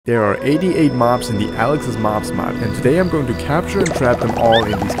There are 88 mobs in the Alex's Mobs mod, and today I'm going to capture and trap them all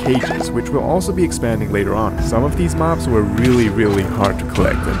in these cages, which will also be expanding later on. Some of these mobs were really hard to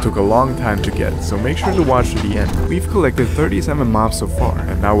collect and took a long time to get, so make sure to watch to the end. We've collected 37 mobs so far,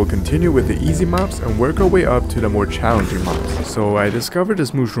 and now we'll continue with the easy mobs and work our way up to the more challenging mobs. So I discovered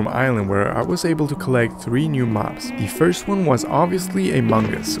this mushroom island where I was able to collect 3 new mobs. The first one was obviously a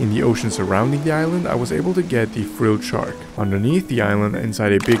mungus. In the ocean surrounding the island, I was able to get the frilled shark. Underneath the island,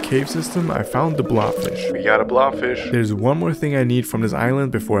 inside a big cave system, I found the blobfish. We got a blobfish. There's one more thing I need from this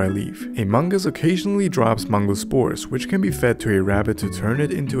island before I leave. A mungus occasionally drops mungus spores, which can be fed to a rabbit to turn it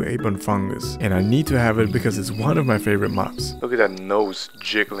into a fungus. And I need to have it because it's one of my favorite mobs. Look at that nose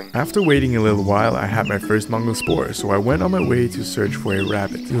jiggling. After waiting a little while, I had my first mungus spore, so I went on my way to search for a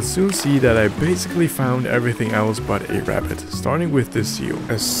rabbit. You'll soon see that I basically found everything else but a rabbit, starting with this seal.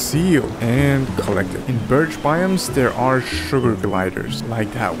 A seal! And collect it. In birch biomes, there are sugar gliders, like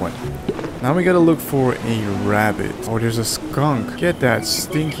that one. Now we gotta look for a rabbit. Oh, there's a skunk. Get that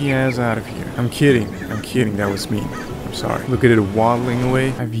stinky ass out of here. I'm kidding, that was mean. I'm sorry. Look at it waddling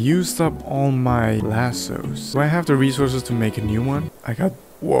away. I've used up all my lassos. Do I have the resources to make a new one? I got...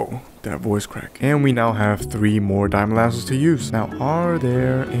 Whoa, that voice crack. And we now have 3 more diamond lassos to use. Now, are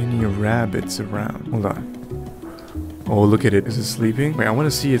there any rabbits around? Hold on. Oh, look at it. Is it sleeping? Wait, I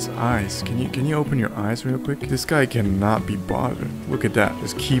want to see its eyes. Can you open your eyes real quick? This guy cannot be bothered. Look at that.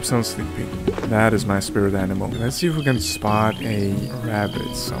 Just keeps on sleeping. That is my spirit animal. Let's see if we can spot a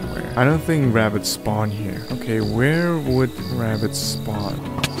rabbit somewhere. I don't think rabbits spawn here. Okay, where would rabbits spawn?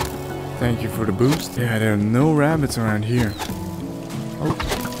 Thank you for the boost. Yeah, there are no rabbits around here.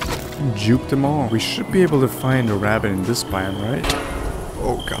 Oh, juke them all. We should be able to find a rabbit in this biome, right?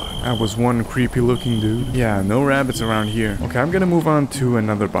 Oh god, that was one creepy looking dude. Yeah, no rabbits around here. Okay, I'm gonna move on to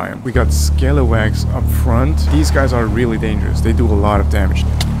another biome. We got scalawags up front. These guys are really dangerous. They do a lot of damage.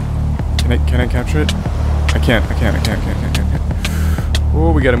 Can I capture it? I can't.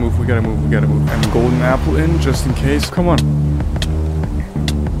 Oh, we gotta move. And golden apple in, just in case. Come on.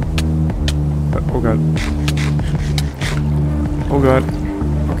 Oh god. Oh god.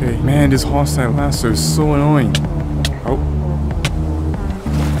 Okay. Man, this hostile lasso is so annoying. Oh.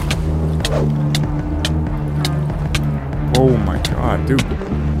 Oh my god, dude.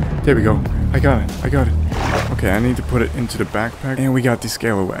 There we go. I got it. Okay, I need to put it into the backpack. And we got the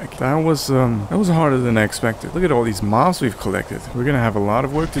scalawag. That was harder than I expected. Look at all these mobs we've collected. We're gonna have a lot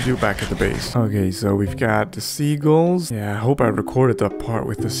of work to do back at the base. Okay, so we've got the seagulls. Yeah, I hope I recorded that part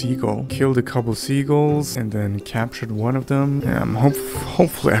with the seagull. Killed a couple seagulls and then captured one of them. Yeah,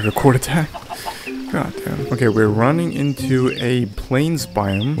 hopefully I recorded that. God damn. Okay, we're running into a plains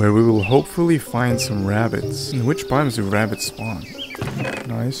biome where we will hopefully find some rabbits. In which biomes do rabbits spawn?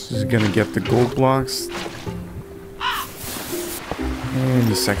 Nice. This is gonna get the gold blocks. And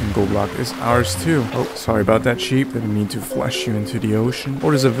the second gold block is ours too. Oh, sorry about that, sheep. Didn't mean to flush you into the ocean.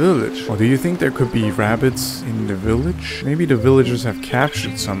 Oh, there's a village. Oh, do you think there could be rabbits in the village? Maybe the villagers have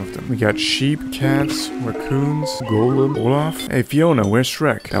captured some of them. We got sheep, cats, raccoons, golem, Olaf. Hey, Fiona, where's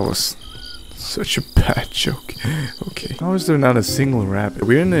Shrek? That was... such a bad joke. Okay. How is there not a single rabbit?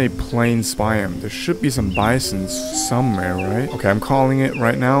 We're in a plains biome. There should be some bisons somewhere, right? Okay, I'm calling it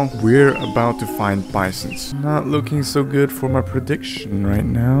right now. We're about to find bisons. Not looking so good for my prediction right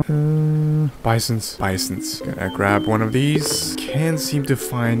now. Bisons. Gonna grab one of these. Can't seem to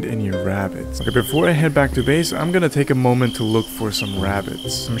find any rabbits. Okay, before I head back to base, I'm gonna take a moment to look for some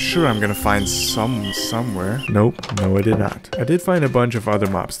rabbits. I'm sure I'm gonna find some somewhere. Nope. No, I did not. I did find a bunch of other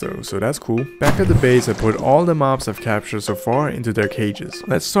mobs though, so that's cool. Back at the base, I put all the mobs I've captured so far into their cages.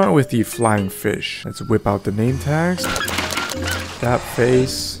 Let's start with the flying fish. Let's whip out the name tags. That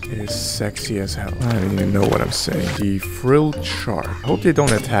face is sexy as hell. I don't even know what I'm saying. The frilled shark. I hope they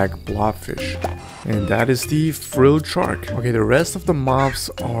don't attack blobfish. And that is the frilled shark. Okay, the rest of the mobs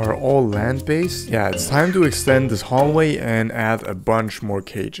are all land-based. Yeah, it's time to extend this hallway and add a bunch more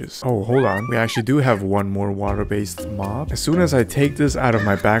cages. Oh, hold on. We actually do have one more water-based mob. As soon as I take this out of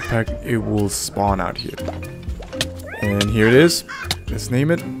my backpack, it will spawn out here. And here it is. Let's name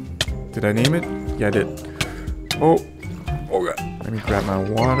it. Did I name it? Yeah, I did. Oh god. Let me grab my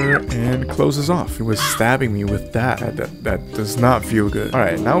water and close this off. It was stabbing me with that. That does not feel good.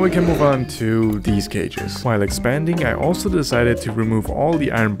 Alright, now we can move on to these cages. While expanding, I also decided to remove all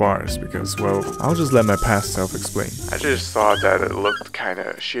the iron bars because, well, I'll just let my past self explain. I just thought that it looked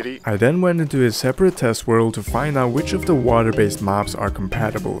kinda shitty. I then went into a separate test world to find out which of the water-based mobs are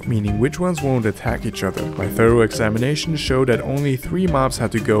compatible, meaning which ones won't attack each other. My thorough examination showed that only 3 mobs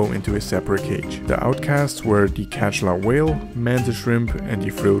had to go into a separate cage. The outcasts were the cachalot whale, mantis shrimp, and the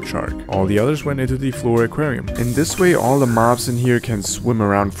frilled shark. All the others went into the floor aquarium. In this way, all the mobs in here can swim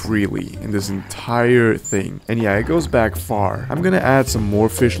around freely in this entire thing. And yeah, it goes back far. I'm gonna add some more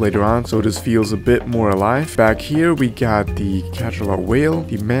fish later on so this feels a bit more alive. Back here, we got the cachalot whale,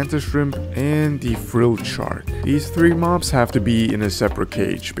 the mantis shrimp, and the frilled shark. These three mobs have to be in a separate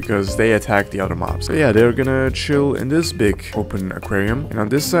cage because they attack the other mobs. So yeah, they're gonna chill in this big open aquarium. And on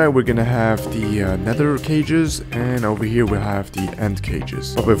this side, we're gonna have the nether cages, and over here we'll have the end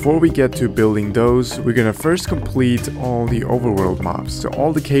cages. But before we get to building those, we're gonna first complete all the overworld mobs. So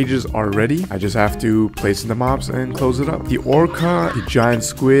all the cages are ready. I just have to place in the mobs and close it up. The orca, the giant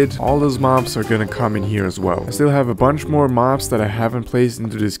squid, all those mobs are gonna come in here as well. I still have a bunch more mobs that I haven't placed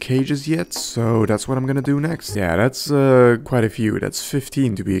into these cages yet, so that's what I'm gonna do next. Yeah, that's quite a few. That's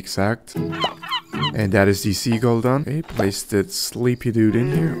 15 to be exact. And that is the seagull done. Okay, placed that sleepy dude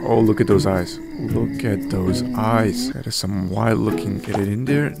in here. Oh, look at those eyes. Look at those eyes. That is some wild looking. Get it in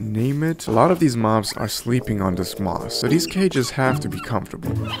there. Name it. A lot of these mobs are sleeping on this moss. So these cages have to be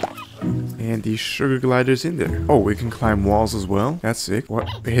comfortable. And the sugar glider's in there. Oh, we can climb walls as well. That's sick. What?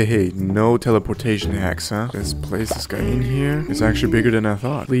 Hey, no teleportation hacks, huh? Let's place this guy in here. It's actually bigger than I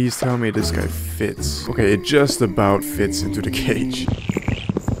thought. Please tell me this guy fits. Okay, it just about fits into the cage.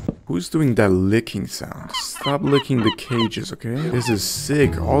 Who's doing that licking sound? Stop licking the cages, okay? This is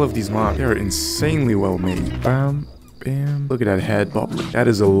sick. All of these mobs, they are insanely well made. Bam, bam. Look at that head bubbling. That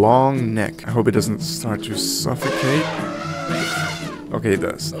is a long neck. I hope it doesn't start to suffocate. Okay, it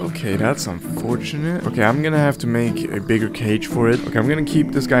does. Okay, that's unfortunate. Okay, I'm gonna have to make a bigger cage for it. Okay, I'm gonna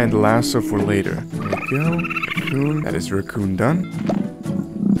keep this guy in the lasso for later. There we go. Raccoon. That is raccoon done.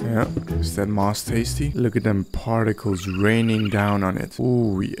 Yeah, is that moss tasty? Look at them particles raining down on it.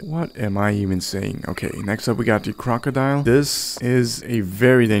 Ooh, yeah. What am I even saying? Okay, next up we got the crocodile. This is a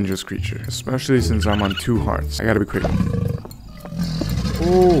very dangerous creature, especially since I'm on 2 hearts. I gotta be quick.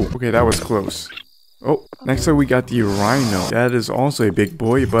 Oh, okay, that was close. Oh, next up we got the rhino. That is also a big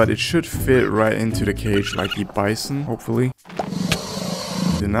boy, but it should fit right into the cage like the bison, hopefully.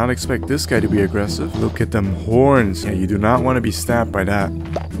 Did not expect this guy to be aggressive. Look at them horns. Yeah, you do not want to be stabbed by that.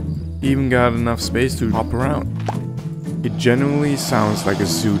 Even got enough space to hop around. It genuinely sounds like a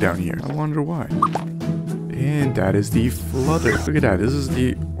zoo down here. I wonder why. And that is the flutter. Look at that. This is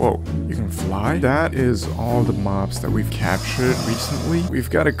the... Whoa, you can fly? That is all the mobs that we've captured recently.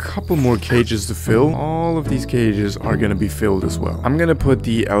 We've got a couple more cages to fill. All of these cages are gonna be filled as well. I'm gonna put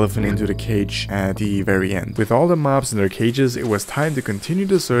the elephant into the cage at the very end. With all the mobs in their cages, it was time to continue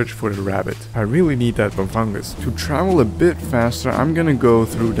the search for the rabbit. I really need that fungus. To travel a bit faster, I'm gonna go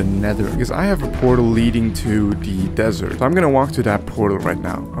through the nether, because I have a portal leading to the desert. So I'm gonna walk to that portal right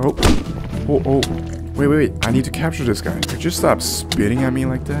now. Oh. Wait, I need to capture this guy. Could you stop spitting at me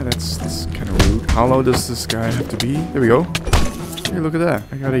like that? That's kind of rude. How low does this guy have to be? There we go. Hey, look at that.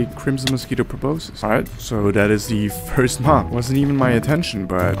 I got a crimson mosquito proboscis. Alright, so that is the first mob. Wasn't even my intention,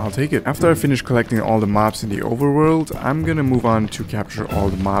 but I'll take it. After I finish collecting all the mobs in the overworld, I'm gonna move on to capture all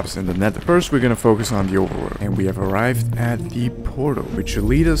the mobs in the nether. First, we're gonna focus on the overworld. And we have arrived at the portal, which should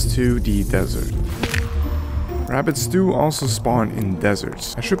lead us to the desert. Rabbits do also spawn in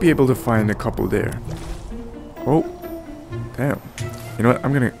deserts. I should be able to find a couple there. Oh, damn. You know what?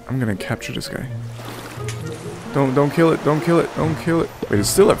 I'm gonna capture this guy. Don't kill it, don't kill it, don't kill it. Wait, it's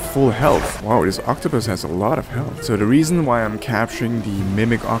still at full health. Wow, this octopus has a lot of health. So the reason why I'm capturing the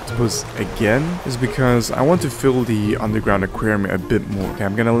mimic octopus again is because I want to fill the underground aquarium a bit more. Okay,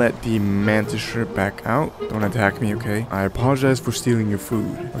 I'm gonna let the mantis shrimp back out. Don't attack me, okay? I apologize for stealing your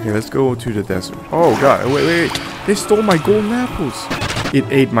food. Okay, let's go to the desert. Oh god, wait. They stole my golden apples. It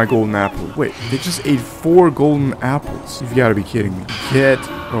ate my golden apple. Wait, they just ate 4 golden apples. You've got to be kidding me. Get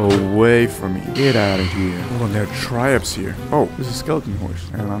away from me. Get out of here. Oh, and there are triaps here. Oh, there's a skeleton horse.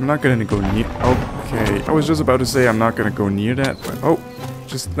 I'm not going to go near... Okay, I was just about to say I'm not going to go near that, but... Oh,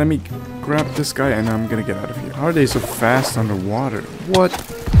 just let me grab this guy and I'm going to get out of here. How are they so fast underwater? What?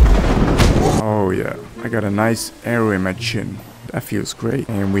 Oh, yeah. I got a nice arrow in my chin. That feels great.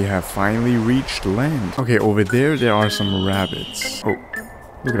 And we have finally reached land. Okay, over there are some rabbits. Oh,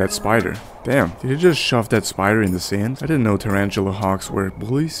 look at that spider. Damn, did it just shove that spider in the sand? I didn't know tarantula hawks were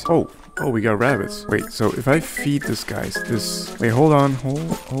bullies. Oh, we got rabbits. Wait, so if I feed this guy, wait, hold on,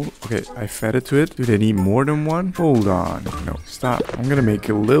 hold. Okay, I fed it to it. Do they need more than one? Hold on. No, stop. I'm gonna make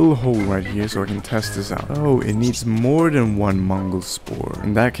a little hole right here so I can test this out. Oh, it needs more than 1 fungal spore.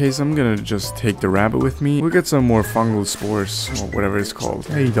 In that case, I'm gonna just take the rabbit with me. We'll get some more fungal spores, or whatever it's called.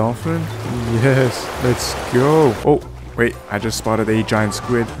 Hey, dolphin. Yes, let's go. Oh, wait, I just spotted a giant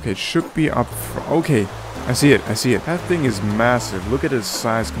squid. Okay, it should be up. Okay, I see it. I see it. That thing is massive. Look at its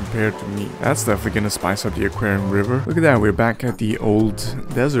size compared to me. That's definitely gonna spice up the aquarium river. Look at that. We're back at the old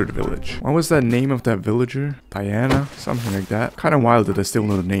desert village. What was that name of that villager? Diana? Something like that. Kind of wild that I still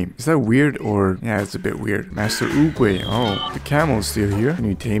know the name. Is that weird or... Yeah, it's a bit weird. Master Uguay. Oh, the camel's still here. Can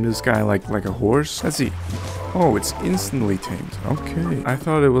you tame this guy like a horse? Let's see. Oh, it's instantly tamed. Okay. I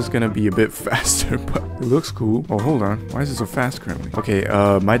thought it was gonna be a bit faster, but it looks cool. Oh, hold on. Why is it so fast currently? Okay,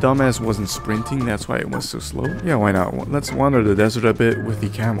 my dumbass wasn't sprinting. That's why it was so slow. Yeah, why not? Let's wander the desert a bit with the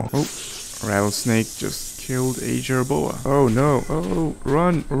camel. Oh, rattlesnake just killed a jerboa. Oh, no. Oh,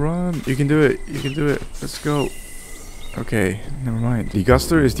 run, run. You can do it. You can do it. Let's go. Okay, never mind. The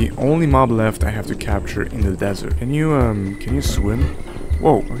Guster is the only mob left I have to capture in the desert. Can you swim?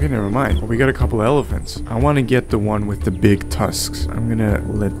 Whoa, okay, never mind. Well, we got a couple elephants. I want to get the one with the big tusks. I'm gonna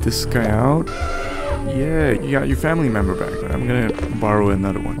let this guy out. Yeah, you got your family member back. But I'm gonna borrow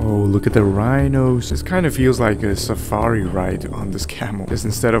another one. Oh, look at the rhinos. This kind of feels like a safari ride on this camel. Just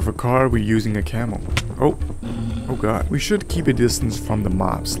instead of a car, we're using a camel. Oh, oh god. We should keep a distance from the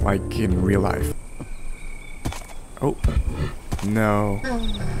mobs, like in real life. Oh, no.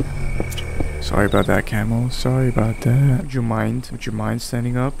 Sorry about that, camel. Sorry about that. Would you mind? Would you mind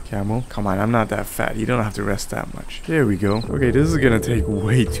standing up? Camel? Come on, I'm not that fat. You don't have to rest that much. There we go. Okay, this is gonna take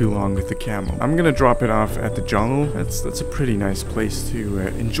way too long with the camel. I'm gonna drop it off at the jungle. That's a pretty nice place to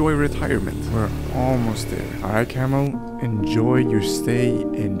enjoy retirement. We're almost there. Alright, camel. Enjoy your stay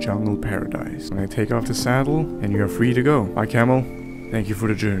in jungle paradise. I'm gonna take off the saddle and you're free to go. Bye, camel. Thank you for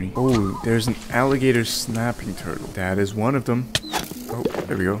the journey. Oh, there's an alligator snapping turtle. That is one of them. Oh,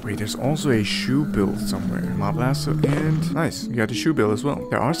 there we go. Wait, there's also a shoe bill somewhere. Mob lasso, and nice. We got the shoe bill as well.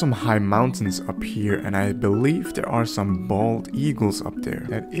 There are some high mountains up here, and I believe there are some bald eagles up there.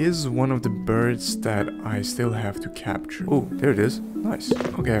 That is one of the birds that I still have to capture. Oh, there it is. Nice.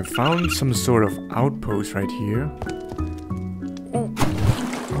 Okay, I found some sort of outpost right here.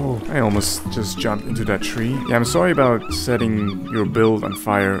 Oh, I almost just jumped into that tree. Yeah, I'm sorry about setting your build on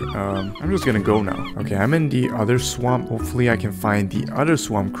fire. I'm just gonna go now. Okay, I'm in the other swamp. Hopefully I can find the other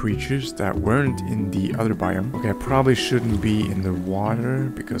swamp creatures that weren't in the other biome. Okay, I probably shouldn't be in the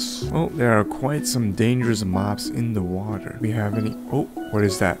water because, well, there are quite some dangerous mobs in the water. We have any... Oh, what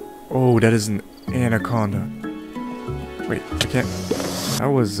is that? Oh, that is an anaconda. Wait, I can't...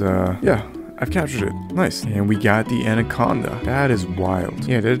 That was, yeah. I've captured it. Nice. And we got the anaconda. That is wild.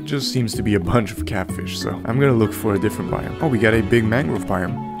 Yeah, there just seems to be a bunch of catfish, so I'm gonna look for a different biome. Oh, we got a big mangrove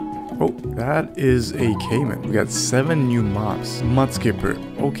biome. Oh, that is a caiman. We got 7 new mobs.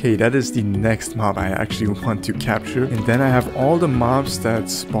 Mudskipper. Okay, that is the next mob I actually want to capture. And then I have all the mobs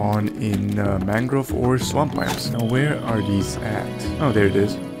that spawn in mangrove or swamp biomes. Now, where are these at? Oh, there it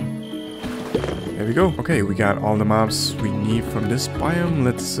is. There we go. Okay, we got all the mobs we need from this biome.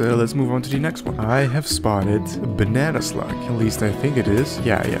 Let's move on to the next one. I have spotted a banana slug. At least I think it is.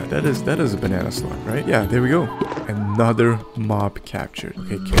 Yeah, that is a banana slug, right? Yeah, there we go. Another mob captured.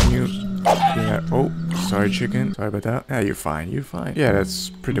 Okay, can you... Yeah, oh, sorry chicken. Sorry about that. Yeah, you're fine, you're fine. Yeah, that's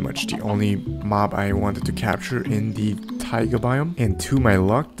pretty much the only mob I wanted to capture in the taiga biome. And to my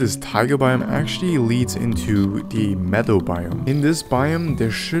luck, this taiga biome actually leads into the meadow biome. In this biome, there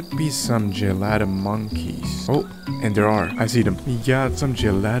should be some gelada monkeys. Oh, and there are. I see them. We got some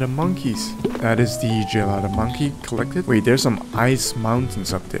gelada monkeys. That is the gelada monkey collected. Wait, there's some ice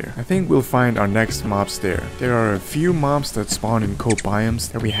mountains up there. I think we'll find our next mobs there. There are a few mobs that spawn in cold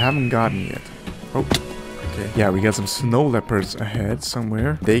biomes that we haven't gotten yet. Oh, okay. Yeah, we got some snow leopards ahead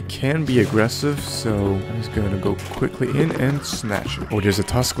somewhere. They can be aggressive, so I'm just gonna go quickly in and snatch it. Oh, there's a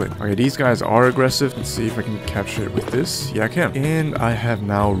tusklet. Okay, these guys are aggressive. Let's see if I can capture it with this. Yeah, I can. And I have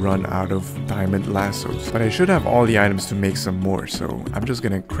now run out of diamond lassos. But I should have all the items to make some more, so I'm just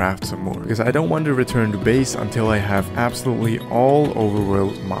gonna craft some more. Because I don't want to return to base until I have absolutely all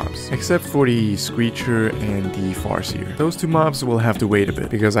overworld mobs. Except for the Screecher and the Farseer. Those 2 mobs will have to wait a bit,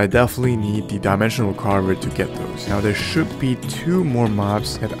 because I definitely need the dimensional carver to get those. Now there should be 2 more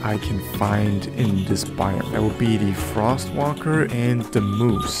mobs that I can find in this biome. That would be the Frostwalker and the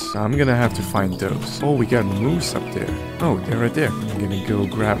Moose. Now I'm gonna have to find those. Oh, we got Moose up there. Oh, they're right there. I'm gonna go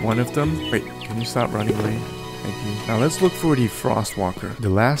grab one of them. Wait, can you stop running away? Thank you. Now let's look for the Frostwalker. The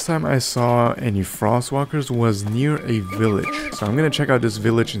last time I saw any Frostwalkers was near a village. So I'm gonna check out this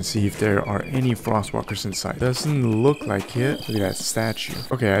village and see if there are any Frostwalkers inside. Doesn't look like it. Look at that statue.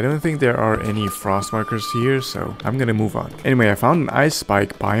 Okay, I don't think there are any Frostwalkers here, so I'm gonna move on. Anyway, I found an ice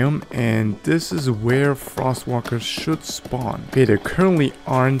spike biome, and this is where Frostwalkers should spawn. Okay, there currently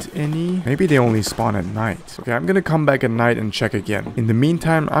aren't any. Maybe they only spawn at night. Okay, I'm gonna come back at night and check again. In the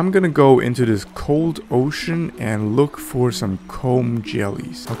meantime, I'm gonna go into this cold ocean down and look for some comb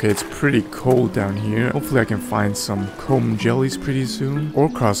jellies. Okay, it's pretty cold down here. Hopefully I can find some comb jellies pretty soon.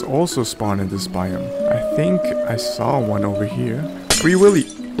 Orcas also spawn in this biome. I think I saw one over here. Free Willy!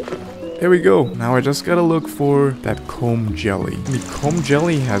 There we go. Now I just gotta look for that comb jelly. The comb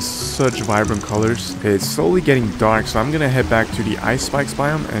jelly has such vibrant colors. Okay, it's slowly getting dark, so I'm gonna head back to the ice spikes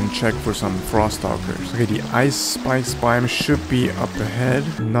biome and check for some frost stalkers. Okay, the ice spikes biome should be up ahead.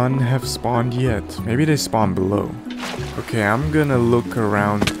 None have spawned yet. Maybe they spawn below. Okay, I'm gonna look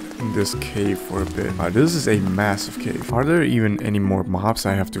around in this cave for a bit. This is a massive cave. Are there even any more mobs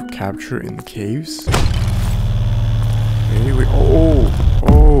I have to capture in the caves? Okay,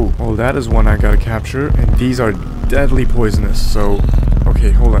 oh, that is one I gotta capture, and these are deadly poisonous, so...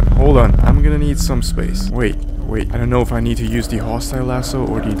 Okay, hold on, I'm gonna need some space. Wait, I don't know if I need to use the hostile lasso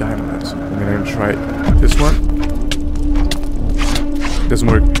or the diamond lasso. I'm gonna try this one. It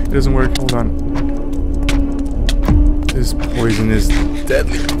doesn't work, hold on. This poison is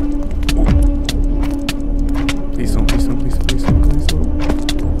deadly. Ooh. Please don't.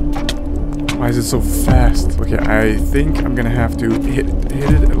 Why is it so fast? Okay, I think I'm gonna have to hit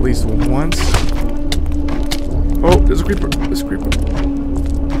it at least once. Oh, there's a creeper.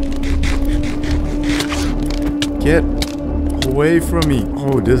 Get away from me.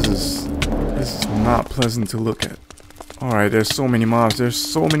 Oh, this is not pleasant to look at. Alright, there's so many mobs.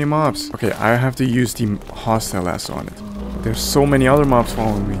 Okay, I have to use the hostile lasso on it. There's so many other mobs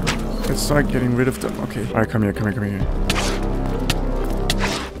following me. Let's start getting rid of them. Okay. Alright, come here.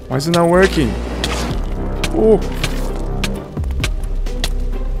 Why is it not working? Oh!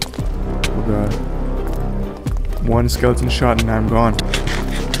 Oh god. One skeleton shot and I'm gone.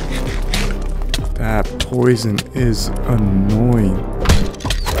 That poison is annoying.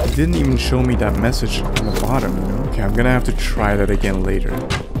 It didn't even show me that message on the bottom, you know? Okay, I'm gonna have to try that again later.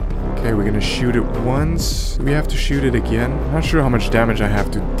 Okay, we're gonna shoot it once. Do we have to shoot it again? I'm not sure how much damage I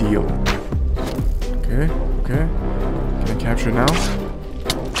have to deal. Okay. Can I capture it now?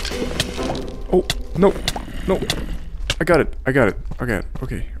 Oh, no. I got it.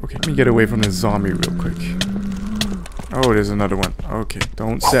 Okay. Let me get away from this zombie real quick. Oh, there's another one. Okay,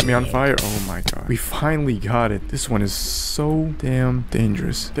 don't set me on fire. Oh my god. We finally got it. This one is so damn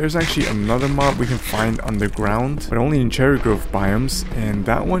dangerous. There's actually another mob we can find underground, but only in cherry grove biomes, and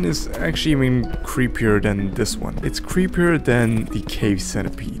that one is actually even creepier than this one. It's creepier than the cave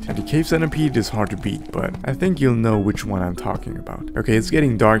centipede. And the cave centipede is hard to beat, but I think you'll know which one I'm talking about. Okay, it's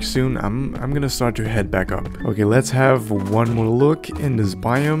getting dark soon. I'm gonna start to head back up. Okay, let's have one more look in this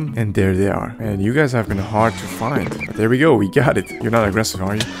biome, and there they are. And you guys have been hard to find. But there we go, we got it. You're not aggressive,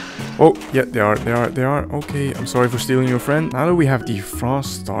 are you? Oh, yeah, they are. Okay, I'm sorry for stealing your friend. Now that we have the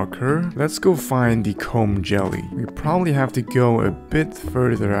frost stalker, let's go find the comb jelly. We probably have to go a bit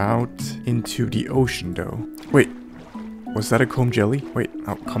further out into the ocean though. Wait, was that a comb jelly? Wait,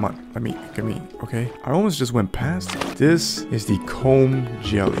 oh, come on. Get me, okay? I almost just went past it. This is the comb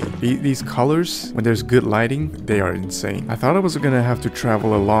jelly. These colors, when there's good lighting, they are insane. I thought I was gonna have to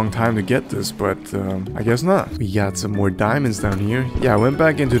travel a long time to get this, but I guess not. We got some more diamonds down here. Yeah, I went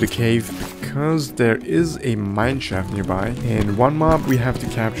back into the cave because there is a mine shaft nearby, and one mob we have to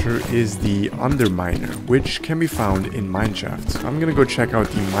capture is the underminer, which can be found in mine shafts. I'm gonna go check out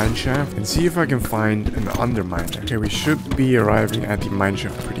the mine shaft and see if I can find an underminer. Okay, we should be arriving at the mine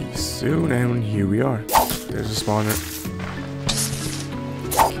shaft pretty soon, and here we are. There's a spawner.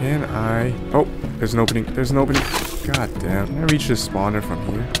 Can I... Oh, there's an opening. God damn. Can I reach this spawner from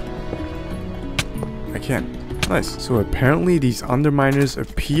here? I can. Nice. So apparently these underminers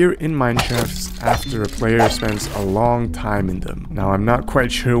appear in mineshafts after a player spends a long time in them. Now I'm not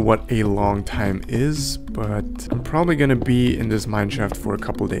quite sure what a long time is, but I'm probably gonna be in this mineshaft for a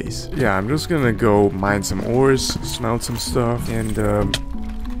couple days. Yeah, I'm just gonna go mine some ores, smelt some stuff, and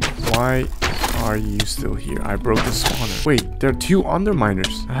why are you still here? I broke the spawner. Wait, there are 2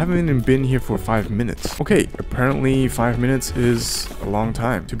 underminers. I haven't even been here for 5 minutes. Okay, apparently 5 minutes is a long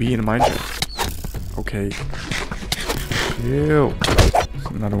time to be in a mineshaft. Okay. Ew.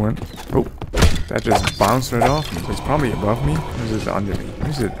 Another one. Oh, that just bounced right off me. So it's probably above me. Or is it under me?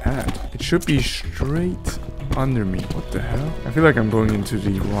 Where's it at? It should be straight under me. What the hell? I feel like I'm going into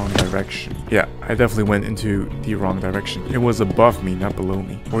the wrong direction. Yeah, I definitely went into the wrong direction. It was above me, not below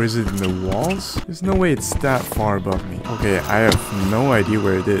me. Or is it in the walls? There's no way it's that far above me. Okay, I have no idea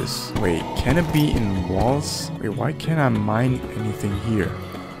where it is. Wait, can it be in walls? Wait, why can't I mine anything here?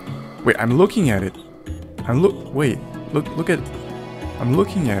 Wait, I'm looking at it. Wait, look at... I'm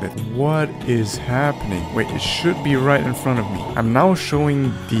looking at it. What is happening? Wait, it should be right in front of me. I'm now showing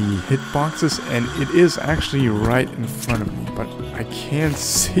the hitboxes, and it is actually right in front of me, but I can't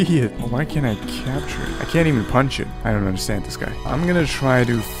see it. Why can't I capture it? I can't even punch it. I don't understand this guy. I'm gonna try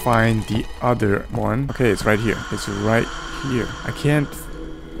to find the other one. Okay, it's right here. It's right here. I can't...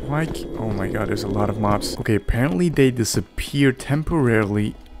 Why? Oh my god, there's a lot of mobs. Okay, apparently they disappear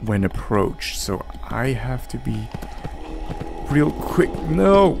temporarily when approached, so I have to be real quick.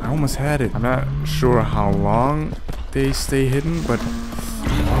 No! I almost had it. I'm not sure how long they stay hidden, but...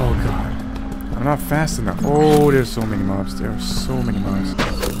 Oh god. I'm not fast enough. Oh, there's so many mobs. There are so many mobs.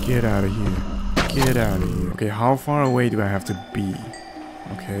 Get out of here. Get out of here. Okay, how far away do I have to be?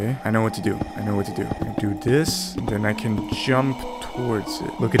 Okay, I know what to do. I know what to do. I do this, and then I can jump towards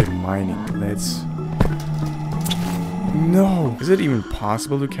it. Look at it mining. Let's... No! Is it even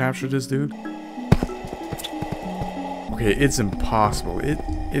possible to capture this dude? Okay, it's impossible.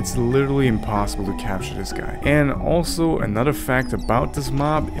 It's literally impossible to capture this guy. And also, another fact about this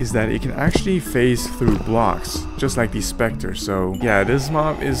mob is that it can actually phase through blocks, just like the specters. So, yeah, this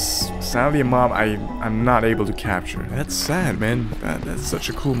mob is sadly a mob I'm not able to capture. That's sad, man. That's such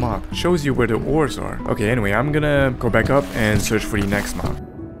a cool mob. Shows you where the ores are. Okay, anyway, I'm gonna go back up and search for the next mob.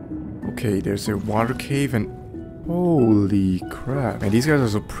 Okay, there's a water cave and... Holy crap. Man, these guys are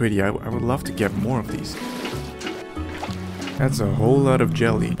so pretty. I would love to get more of these. That's a whole lot of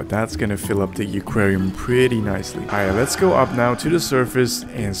jelly, but that's gonna fill up the aquarium pretty nicely. Alright, let's go up now to the surface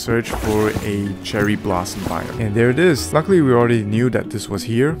and search for a cherry blossom biome. And there it is. Luckily, we already knew that this was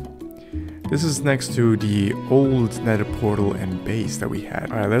here. This is next to the old nether portal and base that we had.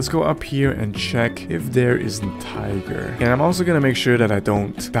 Alright, let's go up here and check if there isn't tiger. And I'm also gonna make sure that I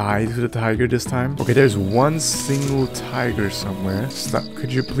don't die to the tiger this time. Okay, there's one single tiger somewhere. Stop.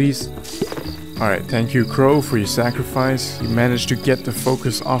 Could you please... Alright, thank you Crow for your sacrifice. You managed to get the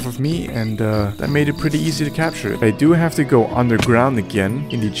focus off of me, and that made it pretty easy to capture it. I do have to go underground again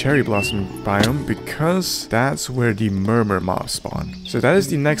in the cherry blossom biome because that's where the murmur mobs spawn. So that is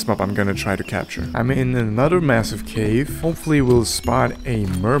the next mob I'm gonna try to capture. I'm in another massive cave. Hopefully we'll spot a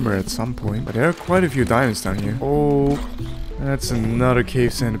murmur at some point, but there are quite a few diamonds down here. Oh, that's another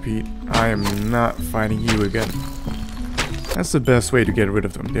cave centipede. I am not fighting you again. That's the best way to get rid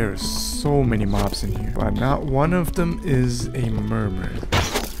of them. There are so many mobs in here, but not one of them is a murmur.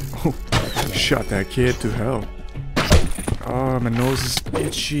 Oh, shot that kid to hell. Oh, my nose is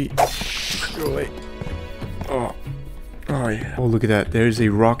itchy. Go away. Oh. Oh yeah. Oh, look at that. There's a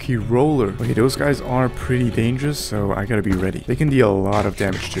rocky roller. Okay, those guys are pretty dangerous, so I gotta be ready. They can deal a lot of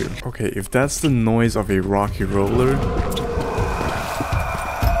damage too. Okay, if that's the noise of a rocky roller,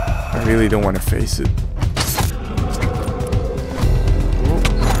 I really don't want to face it.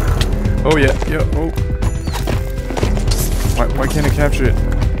 Oh yeah, oh. Why can't I capture it?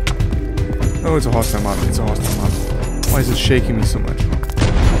 Oh, it's a hostile mob. It's a hostile mob. Why is it shaking me so much?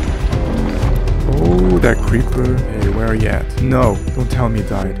 Oh, that creeper. Hey, where are you at? No, don't tell me it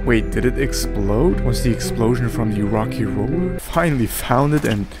died. Wait, did it explode? Was the explosion from the rocky roller? Finally found it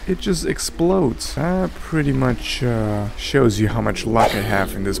and it just explodes. That pretty much shows you how much luck I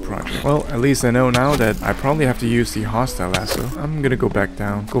have in this project. Well, at least I know now that I probably have to use the hostile lasso. I'm gonna go back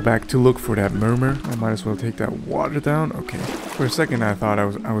down. Go back to look for that murmur. I might as well take that water down. Okay. For a second I thought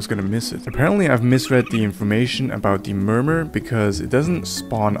I was gonna miss it. Apparently I've misread the information about the murmur because it doesn't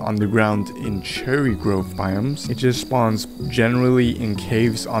spawn underground in cherry grove biomes. It just spawns generally in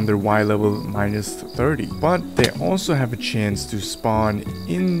caves under Y level -30. But they also have a chance to spawn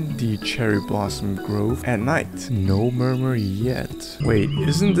in the cherry blossom grove at night. No murmur yet. Wait,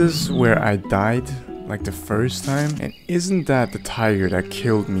 isn't this where I died? Like the first time? And isn't that the tiger that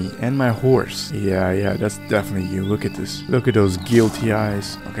killed me and my horse? Yeah, that's definitely you. Look at this. Look at those guilty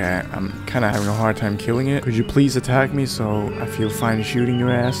eyes. Okay, I'm kind of having a hard time killing it. Could you please attack me so I feel fine shooting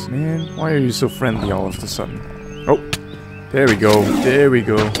your ass? Man, why are you so friendly all of a sudden? Oh, there we go. There we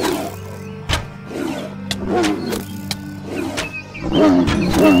go.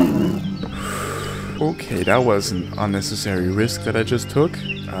 Okay, that was an unnecessary risk that I just took.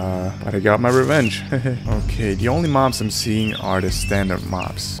 But I got my revenge. Okay, the only mobs I'm seeing are the standard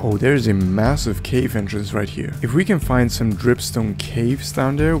mobs. Oh, there's a massive cave entrance right here. If we can find some dripstone caves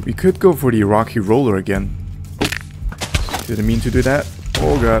down there, we could go for the rocky roller again. Didn't mean to do that.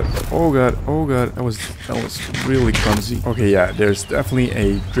 Oh god, oh god, oh god. That was really clumsy. Okay, yeah, there's definitely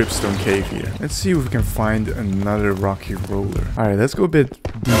a dripstone cave here. Let's see if we can find another rocky roller. Alright, let's go a bit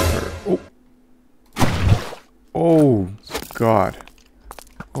deeper. Oh. Oh god.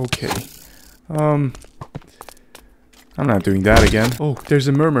 Okay. I'm not doing that again. Oh, there's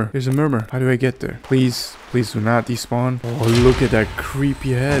a murmur. There's a murmur. How do I get there? Please, Please do not despawn. Oh, look at that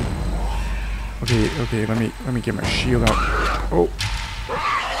creepy head. Okay, let me get my shield out. Oh.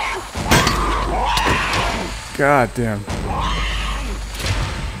 God damn.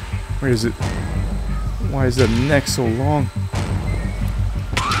 Where is it? Why is that neck so long?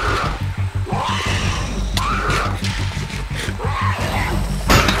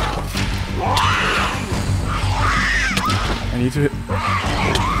 I need to hit.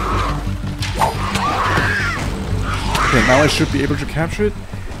 Okay, now I should be able to capture it.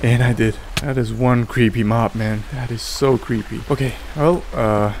 And I did. That is one creepy mob, man. That is so creepy. Okay, well,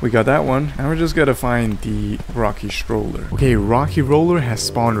 we got that one. Now we're just gotta find the Rocky Stroller. Okay, Rocky Roller has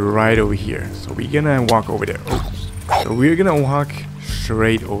spawned right over here. So we're gonna walk over there. Oh. So we're gonna walk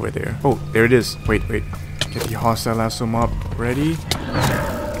straight over there. Oh, there it is. Wait. Get the hostile lasso mob ready.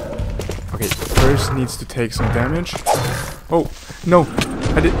 Okay, first needs to take some damage. Oh, no.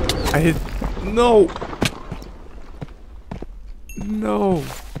 I hit. No. No.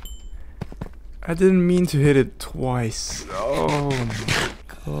 I didn't mean to hit it twice. Oh my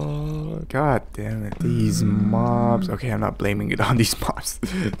god. God damn it. These mobs. Okay, I'm not blaming it on these mobs.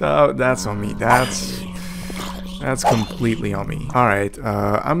 No, that's on me. That's completely on me. Alright,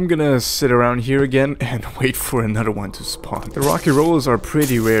 I'm gonna sit around here again and wait for another one to spawn. The Rocky Rollers are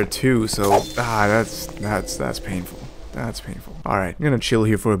pretty rare too, so that's painful. That's painful. Alright, I'm gonna chill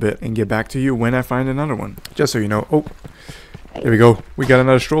here for a bit and get back to you when I find another one. Just so you know. Oh, there we go. We got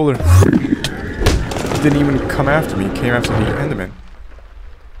another stroller. Didn't even come after me. Came after the Enderman.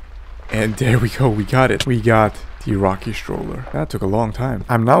 And there we go. We got it. We got the Rocky Stroller. That took a long time.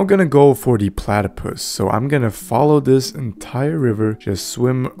 I'm now gonna go for the platypus. So I'm gonna follow this entire river, just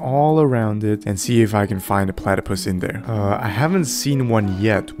swim all around it and see if I can find a platypus in there. I haven't seen one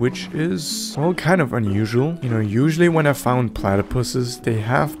yet, which is, well, kind of unusual. You know, usually when I found platypuses, they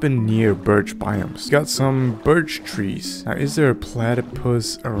have been near birch biomes. Got some birch trees. Now, is there a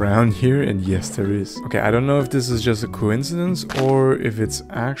platypus around here? And yes, there is. Okay, I don't know if this is just a coincidence or if it's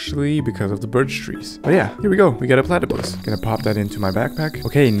actually because of the birch trees. But yeah, here we go. We got a platypus. Gonna pop that into my backpack.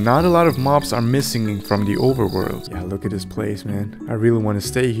 Okay, not a lot of mobs are missing from the overworld. Yeah, look at this place, man. I really want to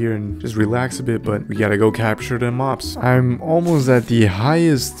stay here and just relax a bit, but we gotta go capture the mobs. I'm almost at the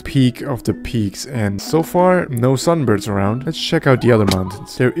highest peak of the peaks, and so far, no sunbirds around. Let's check out the other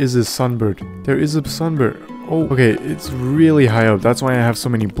mountains. There is a sunbird. There is a sunbird. Oh, okay, it's really high up. That's why I have so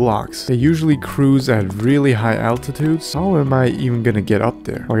many blocks. They usually cruise at really high altitudes. How am I even gonna get up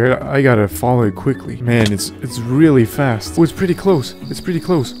there? Okay, I gotta follow it quickly. Man, it's really fast. Oh, it's pretty close. It's pretty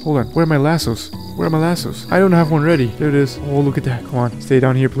close. Hold on. Where are my lassos? Where are my lassos? I don't have one ready. There it is. Oh, look at that. Come on. Stay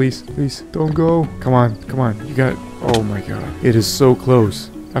down here, please. Please. Don't go. Come on. Come on. You got it. Oh my god. It is so close.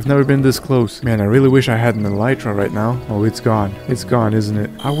 I've never been this close. Man, I really wish I had an elytra right now. Oh, it's gone. It's gone, isn't it?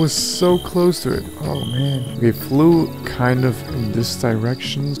 I was so close to it. Oh, man. We flew kind of in this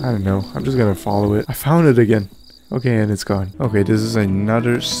direction. I don't know. I'm just gonna follow it. I found it again. Okay, and it's gone. Okay, this is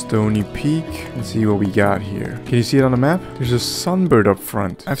another stony peak. Let's see what we got here. Can you see it on the map? There's a sunbird up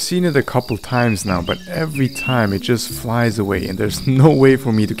front. I've seen it a couple times now, but every time it just flies away and there's no way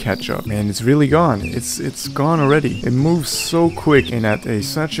for me to catch up. Man, it's really gone. It's gone already. It moves so quick and at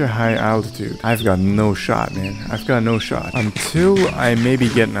such a high altitude. I've got no shot, man. I've got no shot. Until I maybe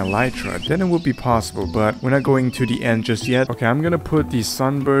get an elytra, then it would be possible, but we're not going to the end just yet. Okay, I'm gonna put the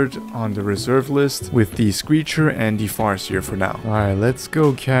sunbird on the reserve list with the screecher and the farseer for now. Alright, let's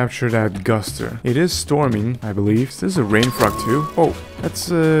go capture that guster. It is storming, I believe. Is this a rain frog too? Oh,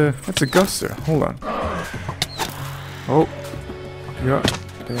 that's a guster. Hold on. Oh. Yeah.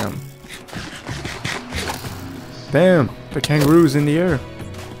 Damn. Damn. The kangaroo's in the air.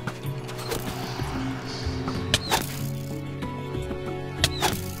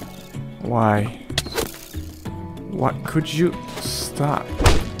 Why? What? Could you stop?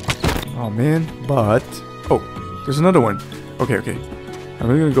 Oh man. But oh, there's another one. Okay. I'm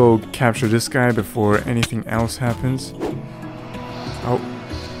gonna go capture this guy before anything else happens. Oh,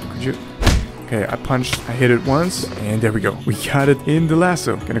 could you? Okay, I hit it once, and there we go. We got it in the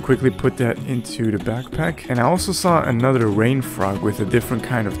lasso. Gonna quickly put that into the backpack. And I also saw another rain frog with a different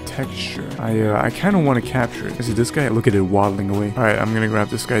kind of texture. I kind of want to capture it. See this guy? Look at it waddling away. All right, I'm gonna grab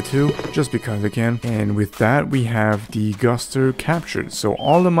this guy too, just because I can. And with that, we have the guster captured. So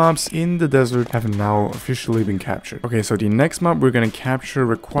all the mobs in the desert have now officially been captured. Okay, so the next mob we're gonna capture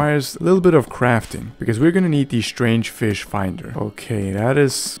requires a little bit of crafting because we're gonna need the strange fish finder. Okay, that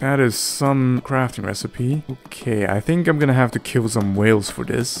is some crafting recipe. Okay, I think I'm gonna have to kill some whales for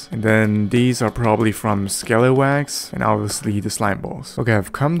this. And then these are probably from scalawags and obviously the slime balls. Okay,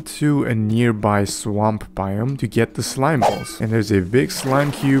 I've come to a nearby swamp biome to get the slime balls. And there's a big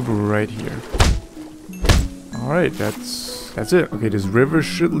slime cube right here. Alright, that's it. Okay, this river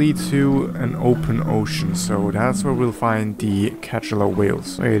should lead to an open ocean, so that's where we'll find the cachalot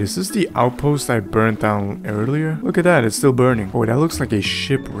whales. Wait, is this the outpost I burnt down earlier? Look at that, it's still burning. Oh, that looks like a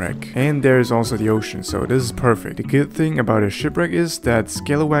shipwreck. And there's also the ocean, so this is perfect. The good thing about a shipwreck is that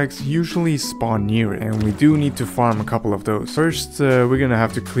scalawags usually spawn near it, and we do need to farm a couple of those. First, we're gonna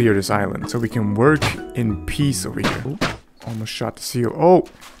have to clear this island, so we can work in peace over here. Oh, almost shot the seal. Oh,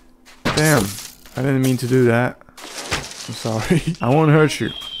 damn. I didn't mean to do that. I'm sorry. I won't hurt you.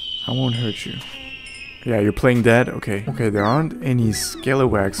 I won't hurt you. Yeah, you're playing dead? Okay. Okay, there aren't any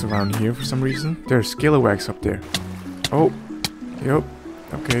scalawags around here for some reason. There are scalawags up there. Oh. Yep.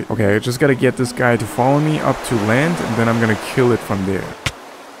 Okay. Okay, I just gotta get this guy to follow me up to land, and then I'm gonna kill it from there.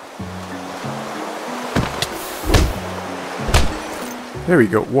 There we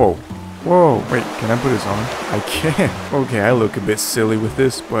go. Whoa. Whoa, wait, can I put this on? I can't. Okay, I look a bit silly with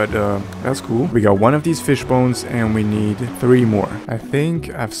this, but that's cool. We got one of these fish bones and we need 3 more. I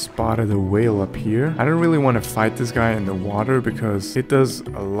think I've spotted a whale up here. I don't really want to fight this guy in the water because it does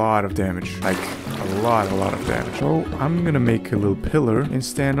a lot of damage. Like, a lot of damage. So I'm gonna make a little pillar and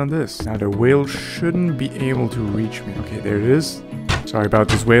stand on this. Now the whale shouldn't be able to reach me. Okay, there it is. Sorry about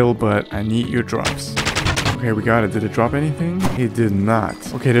this whale, but I need your drops. Okay, we got it. Did it drop anything? It did not.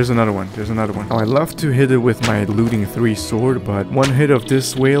 Okay, there's another one. There's another one. Oh, I'd love to hit it with my looting 3 sword, but one hit of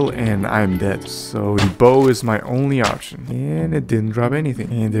this whale and I'm dead. So the bow is my only option. And it didn't drop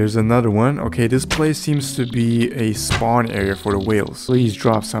anything. And there's another one. Okay, this place seems to be a spawn area for the whales. Please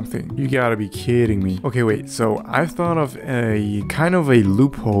drop something. You gotta be kidding me. Okay, wait. So I've thought of a kind of a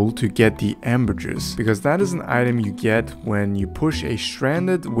loophole to get the ambergris, because that is an item you get when you push a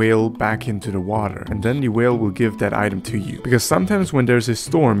stranded whale back into the water. And then the whale will give that item to you, because sometimes when there's a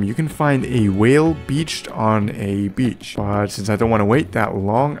storm you can find a whale beached on a beach. But since I don't want to wait that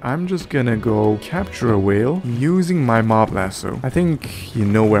long, I'm just gonna go capture a whale using my mob lasso. I think you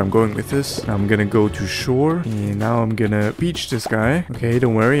know where I'm going with this. I'm gonna go to shore and now I'm gonna beach this guy. Okay,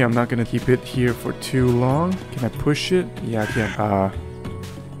 don't worry, I'm not gonna keep it here for too long. Can I push it? Yeah, I can.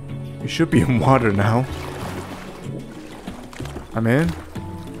 We should be in water now. I'm in.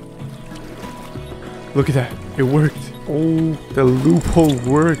 Look at that. It worked. Oh, the loophole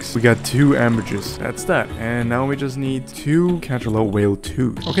works. We got 2 ambergris. That's that. And now we just need 2 cachalot whale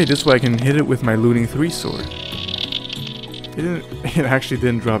tooth. Okay, this way I can hit it with my looting 3 sword. It actually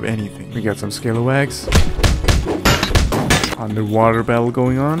didn't drop anything. We got some scalawags. Underwater battle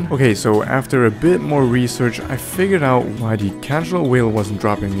going on. Okay, so after a bit more research, I figured out why the cachalot whale wasn't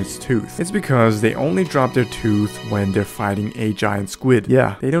dropping its tooth. It's because they only drop their tooth when they're fighting a giant squid.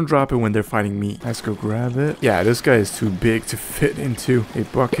 Yeah, they don't drop it when they're fighting me. Let's go grab it. Yeah, this guy is too big to fit into a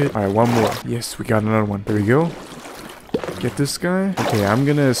bucket. Alright, one more. Yes, we got another one. There we go. Get this guy. Okay, I'm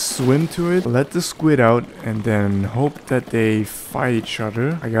gonna swim to it, let the squid out, and then hope that they fight each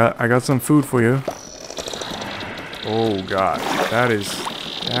other. I got some food for you. Oh god, that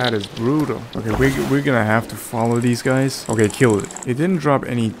is brutal. Okay, we're gonna have to follow these guys. Okay, kill it. It didn't drop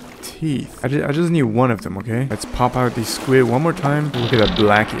any teeth. I just need one of them, okay? Let's pop out the squid one more time. Look at that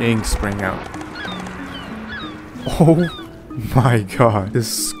black ink spraying out. Oh my god. The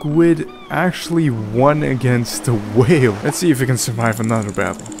squid actually won against the whale. Let's see if it can survive another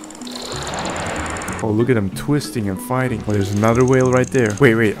battle. Oh, look at them twisting and fighting. Oh, there's another whale right there.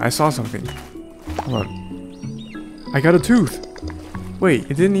 Wait, I saw something. Hold on. I got a tooth. Wait,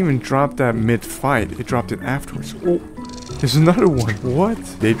 it didn't even drop that mid-fight. It dropped it afterwards. Oh, there's another one. What?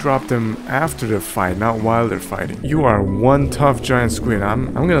 They dropped them after the fight, not while they're fighting. You are one tough giant squid.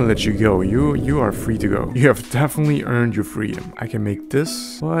 I'm gonna let you go. You are free to go. You have definitely earned your freedom. I can make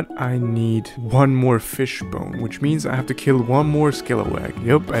this, but I need 1 more fish bone, which means I have to kill 1 more scalawag.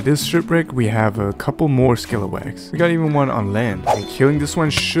 Yep, at this shipwreck we have a couple more scalawags. We got even one on land. And killing this one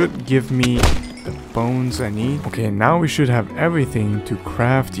should give me the bones I need. Okay, now we should have everything to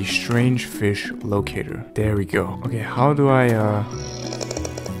craft the strange fish locator. There we go. Okay, how do I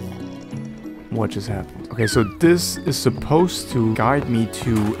what just happened? Okay, so this is supposed to guide me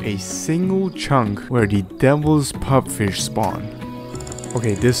to a single chunk where the devil's pupfish spawn.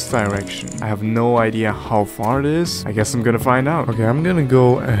 Okay, this direction. I have no idea how far it is. I guess I'm gonna find out. Okay, I'm gonna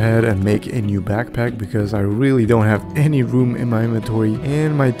go ahead and make a new backpack because I really don't have any room in my inventory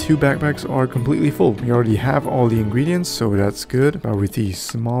and my 2 backpacks are completely full. We already have all the ingredients, so that's good. Start with the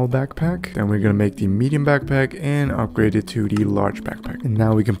small backpack. Then we're gonna make the medium backpack and upgrade it to the large backpack. And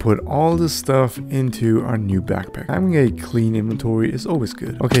now we can put all the stuff into our new backpack. Having a clean inventory is always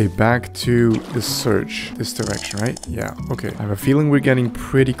good. Okay, back to the search. This direction, right? Yeah, okay. I have a feeling we're getting getting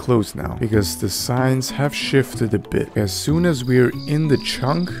pretty close now because the signs have shifted a bit. As soon as we're in the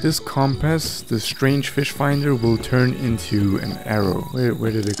chunk, this compass, the strange fish finder, will turn into an arrow.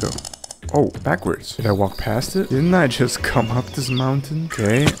 Where did it go? Oh, backwards. Did I walk past it? Didn't I just come up this mountain?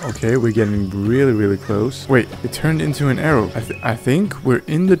 Okay, we're getting really, really close. Wait, it turned into an arrow. I think we're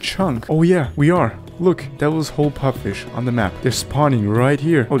in the chunk. Oh yeah, we are. Look, Devil's Hole pupfish on the map. They're spawning right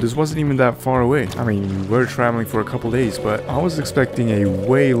here. Oh, this wasn't even that far away. I mean, we're traveling for a couple days, but I was expecting a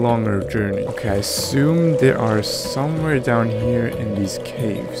way longer journey. Okay, I assume they are somewhere down here in these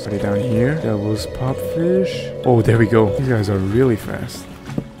caves. Are they down here? Devil's pupfish. Oh, there we go. These guys are really fast.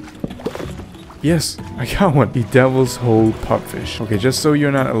 Yes, I got one. The Devil's Hole pupfish. Okay, just so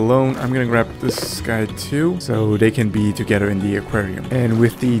you're not alone, I'm gonna grab this guy too, so they can be together in the aquarium. And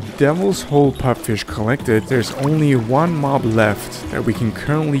with the Devil's Hole pupfish collected, there's only one mob left that we can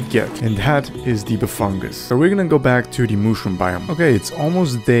currently get, and that is the Bufungus. So we're gonna go back to the mushroom biome. Okay, it's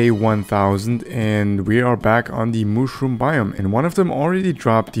almost day 1000, and we are back on the mushroom biome, and one of them already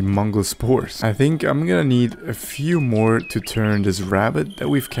dropped the Mongol spores. I think I'm gonna need a few more to turn this rabbit that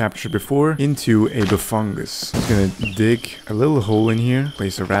we've captured before into a Bufungus. Just gonna dig a little hole in here,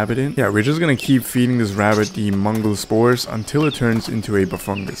 place a rabbit in. Yeah, we're just gonna keep feeding this rabbit the Mongol spores until it turns into a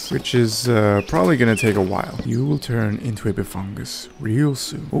Bufungus, which is probably gonna take a while. You will turn into a Bufungus real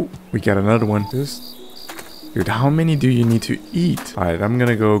soon. Oh, we got another one. Dude, how many do you need to eat? Alright, I'm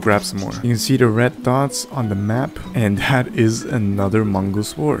gonna go grab some more. You can see the red dots on the map, and that is another Mongol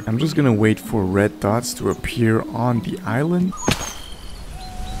spore. I'm just gonna wait for red dots to appear on the island.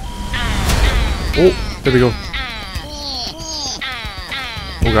 Oh, there we go.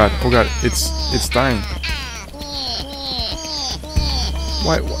 Oh god, it's dying.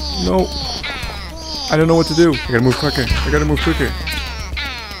 Why? No. I don't know what to do. I gotta move quicker.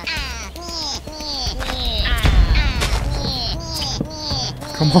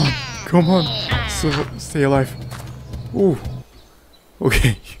 Come on. So, stay alive. Ooh.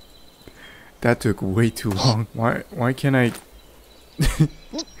 Okay. That took way too long. Why can't I...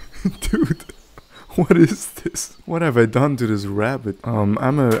 Dude. What is this? What have I done to this rabbit? I'm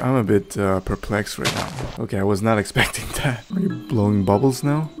a bit perplexed right now. Okay, I was not expecting that. Are you blowing bubbles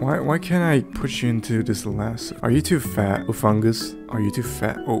now? Why can't I push you into this lasso? Are you too fat, Bufungus? Are you too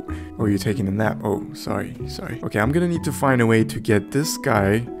fat? Oh, you're taking a nap. Oh, sorry. Okay, I'm gonna need to find a way to get this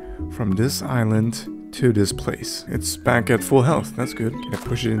guy from this island to this place. It's back at full health. That's good. Can I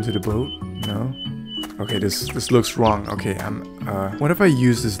push it into the boat? No. Okay, this looks wrong. Okay, what if I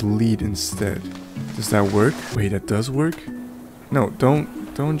use this lead instead? Does that work? Wait, that does work? No, don't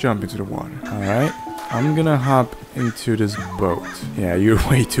jump into the water. Alright. I'm gonna hop into this boat. Yeah, you're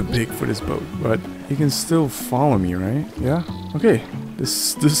way too big for this boat, but you can still follow me, right? Yeah? Okay.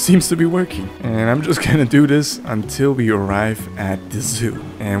 This seems to be working. And I'm just gonna do this until we arrive at the zoo.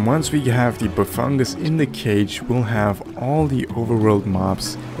 And once we have the Bufungus in the cage, we'll have all the overworld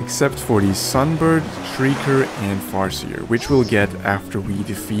mobs except for the Sunbird, Shrieker, and Farseer, which we'll get after we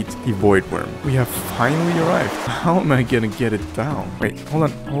defeat the Void Worm. We have finally arrived. How am I gonna get it down? Wait,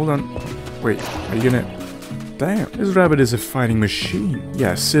 hold on. Wait, are you gonna... Damn, this rabbit is a fighting machine.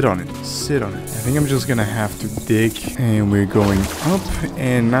 Yeah, sit on it. I think I'm just gonna have to dig. And we're going up.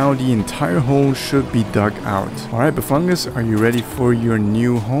 And now the entire hole should be dug out. Alright, Bufungus, are you ready for your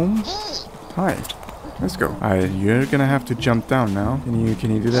new home? Hi. Let's go. Alright, you're gonna have to jump down now. Can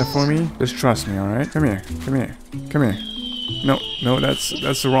you do that for me? Just trust me, alright? Come here. No, that's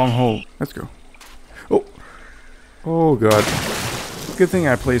the wrong hole. Let's go. Oh god. Good thing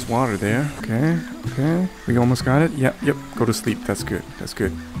I placed water there. Okay. We almost got it. Yep. Go to sleep. That's good.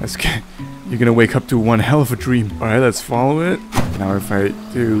 You're gonna wake up to one hell of a dream. Alright, let's follow it. Now if I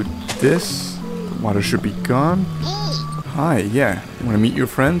do this, the water should be gone. Hi, yeah. You wanna meet your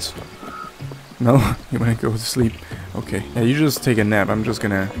friends? No? You wanna go to sleep? Okay. Yeah, you just take a nap. I'm just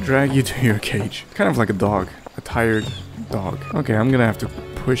gonna drag you to your cage. Kind of like a dog. A tired dog. Okay, I'm gonna have to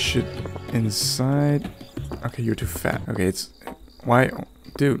push it inside. Okay, you're too fat. Okay, it's... Why?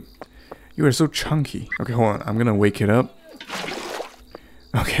 Dude, you are so chunky. Okay, hold on. I'm gonna wake it up.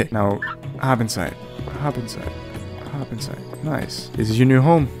 Okay, now hop inside. Nice. This is your new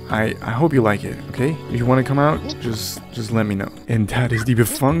home. I hope you like it, okay? If you want to come out, just let me know. And that is the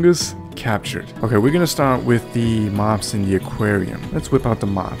Bufungus captured. Okay, we're gonna start with the mobs in the aquarium. Let's whip out the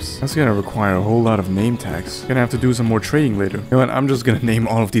mobs. That's gonna require a whole lot of name tags. Gonna have to do some more trading later. You know what? I'm just gonna name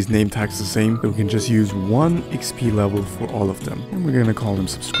all of these name tags the same, so we can just use one XP level for all of them. And we're gonna call them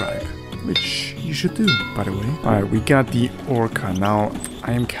subscribe, which you should do, by the way. Alright, we got the orca. Now,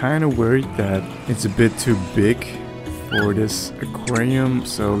 I am kind of worried that it's a bit too big for this aquarium,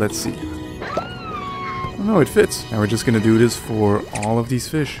 so let's see. Oh no, it fits. Now we're just gonna do this for all of these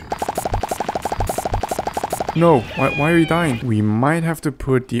fish. No, why are you dying? We might have to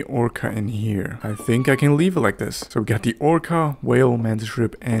put the orca in here. I think I can leave it like this. So we got the orca, whale, mantis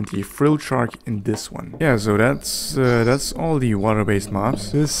shrimp, and the frilled shark in this one. Yeah, so that's all the water-based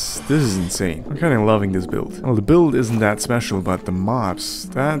mobs. This is insane. I'm kind of loving this build. Well, the build isn't that special, but the mobs,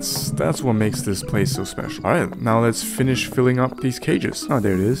 that's what makes this place so special. All right, now let's finish filling up these cages. Oh,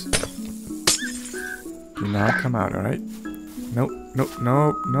 there it is. Do not come out, all right? Nope, nope,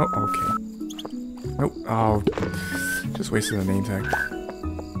 nope, nope. Okay. Nope. Oh, just wasted a name tag.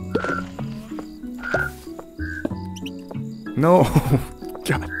 No. God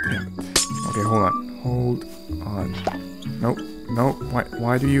damn it. Okay, hold on. Hold on. Nope. Nope.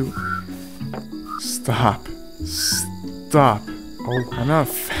 Why do you... Stop. Stop. Oh, I'm not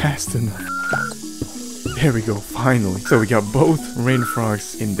fast enough. There we go, finally. So we got both rain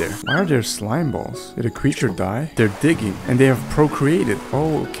frogs in there. Why are there slime balls? Did a creature die? They're digging and they have procreated.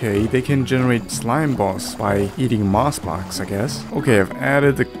 Oh, okay, they can generate slime balls by eating moss blocks, I guess. Okay, I've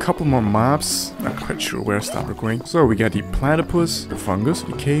added a couple more mobs. Not quite sure where to stop recording. So we got the platypus, the fungus,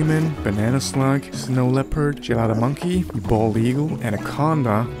 the caiman, banana slug, snow leopard, gelada monkey, the bald eagle,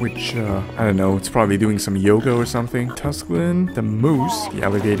 anaconda, which, I don't know, it's probably doing some yoga or something. Tuscan, the moose, the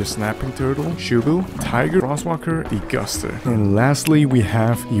alligator snapping turtle, shubil, tiger, crosswalker, the guster. And lastly, we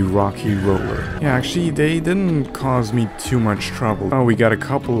have the rocky roller. Yeah, actually, they didn't cause me too much trouble. Oh, we got a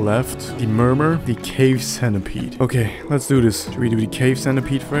couple left. The murmur, the cave centipede. Okay, let's do this. Should we do the cave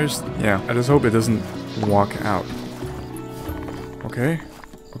centipede first? Yeah, I just hope it doesn't walk out. Okay,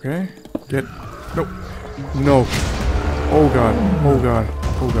 okay, get... No, no. Oh god, oh god,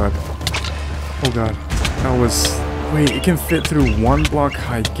 oh god, oh god. That was... Wait, it can fit through 1 block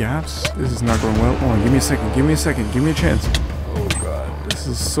high gaps? This is not going well. Oh, give me a second, give me a second, give me a chance. Oh god, this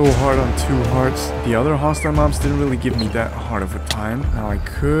is so hard on 2 hearts. The other hostile mobs didn't really give me that hard of a time. Now I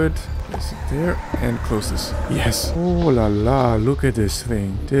could place it there and close this. Yes. Oh la la, look at this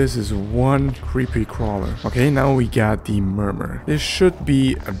thing. This is one creepy crawler. Okay, now we got the murmur. This should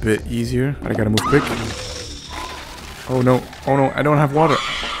be a bit easier, but I gotta move quick. Oh no, I don't have water.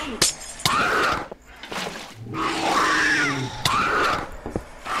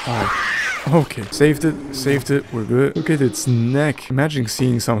 Okay, saved it, we're good. Look at its neck. Imagine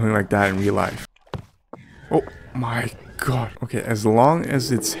seeing something like that in real life. Oh my god. Okay, as long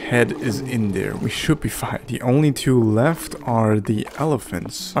as its head is in there, we should be fine. The only 2 left are the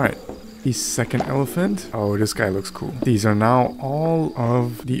elephants. Alright. The second elephant. Oh, this guy looks cool. These are now all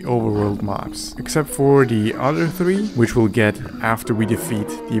of the overworld mobs, except for the other 3, which we'll get after we defeat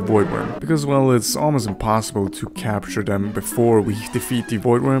the voidworm. Because, well, it's almost impossible to capture them before we defeat the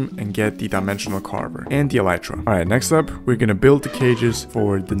voidworm and get the dimensional carver and the elytra. Alright, next up, we're gonna build the cages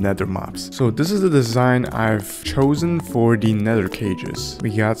for the nether mobs. So this is the design I've chosen for the nether cages.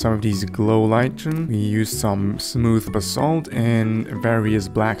 We got some of these glow lichen, we used some smooth basalt and various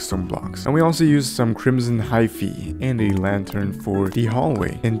blackstone blocks. And we also used some crimson hyphae and a lantern for the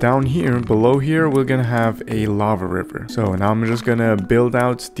hallway. And down here, below here, we're gonna have a lava river. So now I'm just gonna build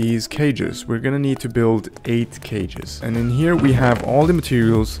out these cages. We're gonna need to build 8 cages. And in here we have all the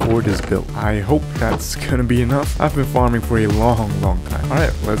materials for this build. I hope that's gonna be enough. I've been farming for a long time.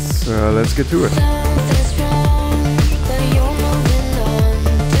 Alright, let's get to it.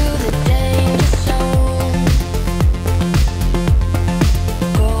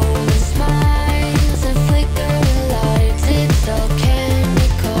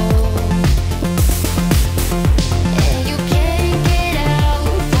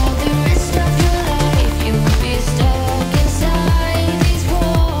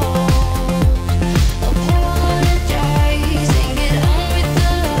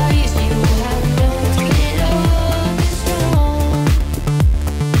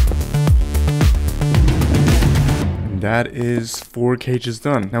 That is 4 cages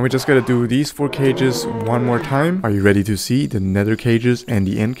done. Now we just gotta do these 4 cages one more time. Are you ready to see the nether cages and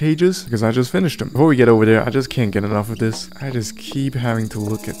the end cages? Because I just finished them. Before we get over there, I just can't get enough of this. I just keep having to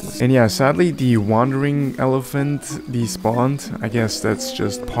look at this. And yeah, sadly, the wandering elephant despawned. I guess that's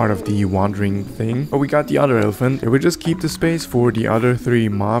just part of the wandering thing. But we got the other elephant. It would just keep the space for the other 3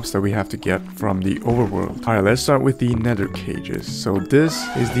 mobs that we have to get from the overworld. Alright, let's start with the nether cages. So this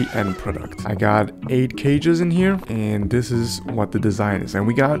is the end product. I got 8 cages in here, and and this is what the design is. And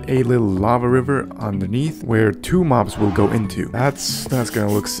we got a little lava river underneath where 2 mobs will go into. That's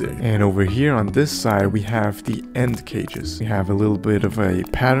gonna look sick. And over here on this side, we have the end cages. We have a little bit of a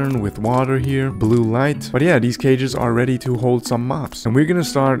pattern with water here, blue light. But yeah, these cages are ready to hold some mobs. And we're gonna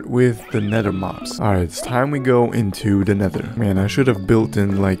start with the nether mobs. Alright, it's time we go into the nether. Man, I should have built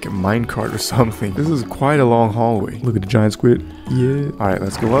in like a minecart or something. This is quite a long hallway. Look at the giant squid. Yeah. Alright,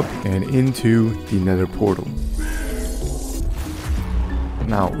 let's go up and into the nether portal.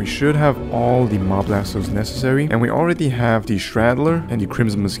 Now, we should have all the mob lassos necessary, and we already have the Straddler and the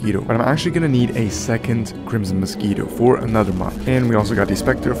Crimson Mosquito, but I'm actually gonna need a second Crimson Mosquito for another mob. And we also got the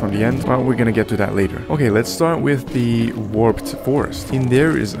Spectre from the end, but we're gonna get to that later. Okay, let's start with the Warped Forest. In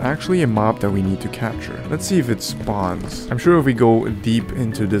there is actually a mob that we need to capture. Let's see if it spawns. I'm sure if we go deep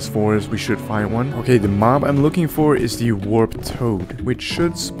into this forest, we should find one. Okay, the mob I'm looking for is the Warped Toad, which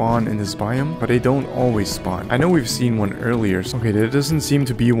should spawn in this biome, but they don't always spawn. I know we've seen one earlier. Okay, there doesn't seem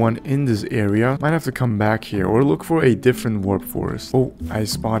to be one in this area. Might have to come back here or look for a different warp forest. Oh, I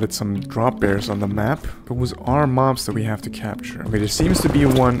spotted some drop bears on the map. Those are mobs that we have to capture. Okay, there seems to be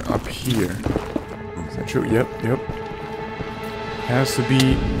one up here. Is that true? Yep. Has to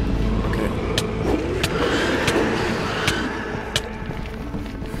be.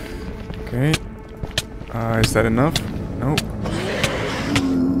 Okay. Is that enough? No.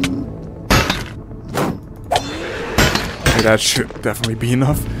 That should definitely be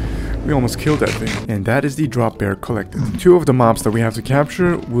enough. We almost killed that thing. And that is the drop bear collected. 2 of the mobs that we have to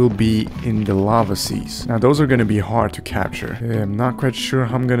capture will be in the lava seas. Now those are going to be hard to capture. I'm not quite sure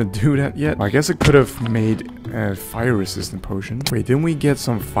how I'm going to do that yet. I guess I could have made a fire resistant potion. Wait, didn't we get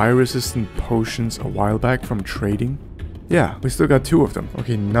some fire resistant potions a while back from trading? Yeah, we still got 2 of them.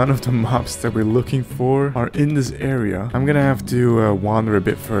 Okay, none of the mobs that we're looking for are in this area. I'm gonna have to wander a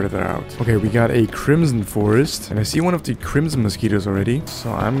bit further out. Okay, we got a Crimson Forest, and I see one of the Crimson Mosquitoes already.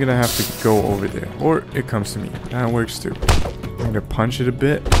 So I'm gonna have to go over there. Or it comes to me. That works too. I'm gonna punch it a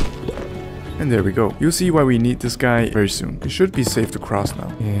bit. And there we go. You'll see why we need this guy very soon. It should be safe to cross now.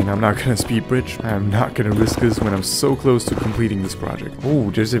 And I'm not gonna speed bridge. I'm not gonna risk this when I'm so close to completing this project.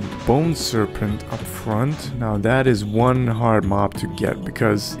 Oh, there's a bone serpent up front. Now that is one hard mob to get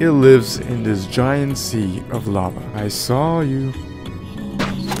because it lives in this giant sea of lava. I saw you.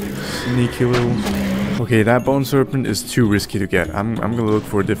 Sneaky little... Okay, that bone serpent is too risky to get. I'm gonna look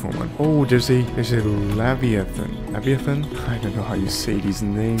for a different one. Oh, there's a Leviathan. Leviathan? I don't know how you say these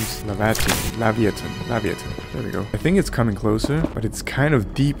names. Leviathan. There we go. I think it's coming closer, but it's kind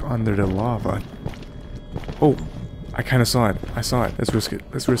of deep under the lava. Oh, I kind of saw it. I saw it. Let's risk it.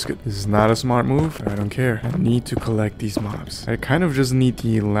 This is not a smart move, but I don't care. I need to collect these mobs. I kind of just need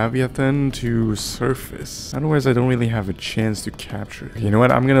the Leviathan to surface. Otherwise, I don't really have a chance to capture it. You know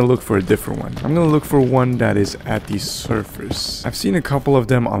what? I'm gonna look for a different one. I'm gonna look for one that is at the surface. I've seen a couple of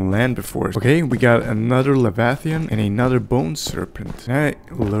them on land before. Okay, we got another Leviathan and another bone serpent. Can I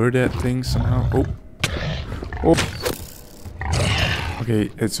lure that thing somehow? Oh. Okay,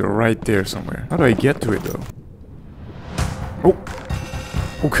 it's right there somewhere. How do I get to it though?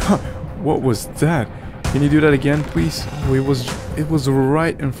 Oh god, what was that? Can you do that again, please? Oh, it was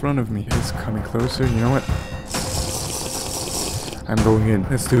right in front of me. It's coming closer. You know what? I'm going in.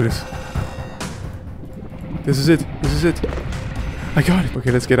 Let's do this. This is it. I got it.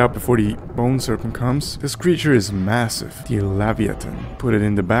 Okay, let's get out before the bone serpent comes. This creature is massive. The Leviathan. Put it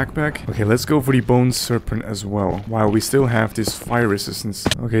in the backpack. Okay, let's go for the bone serpent as well, while we still have this fire resistance.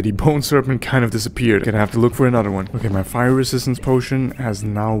 Okay, the bone serpent kind of disappeared. Gonna have to look for another one. Okay, my fire resistance potion has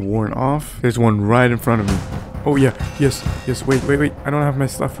now worn off. There's one right in front of me. Oh yeah, yes, wait. I don't have my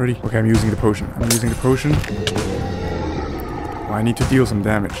stuff ready. Okay, I'm using the potion. Oh, I need to deal some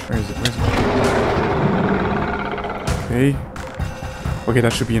damage. Where is it? Okay. Okay,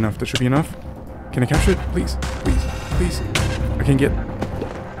 that should be enough. Can I capture it? Please. I can get...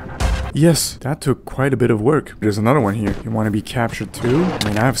 Yes, that took quite a bit of work. There's another one here. You want to be captured too? I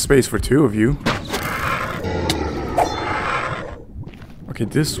mean, I have space for 2 of you. Okay,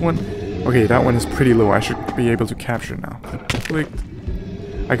 this one... Okay, that one is pretty low. I should be able to capture it now. Clicked.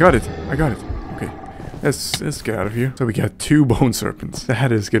 I got it. Okay. Let's get out of here. So we got 2 bone serpents.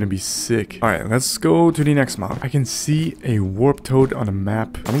 That is gonna be sick. Alright, let's go to the next mob. I can see a warp toad on the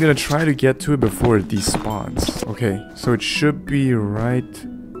map. I'm gonna try to get to it before it despawns. Okay, so it should be right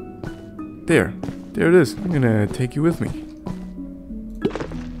there. There it is. I'm gonna take you with me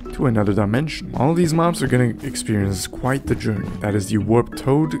to another dimension. All these mobs are gonna experience quite the journey. That is the warp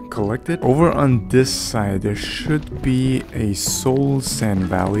toad collected. Over on this side, there should be a soul sand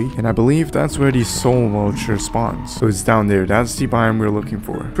valley, and I believe that's where the soul vulture spawns. So it's down there. That's the biome we're looking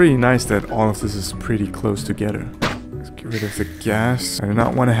for. Pretty nice that all of this is pretty close together. rid of the gas. I do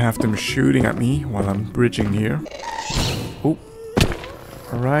not want to have them shooting at me while I'm bridging here. Oh.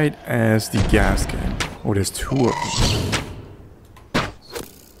 Right as the gas can. Oh, there's 2 of them.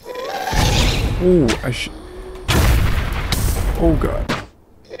 Oh, oh god.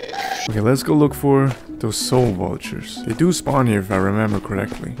 Okay, let's go look for those soul vultures. They do spawn here if I remember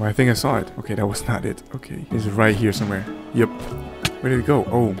correctly. Well, I think I saw it. Okay, that was not it. Okay, it's right here somewhere. Yep. Where did it go?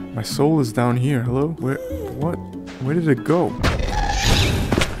 Oh, my soul is down here. Hello? Where? What? Where did it go?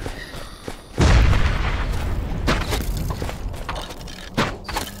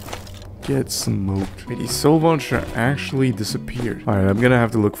 Get smoked. Wait, these soul vultures actually disappeared. Alright, I'm gonna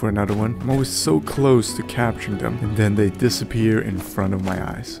have to look for another one. I'm always so close to capturing them, and then they disappear in front of my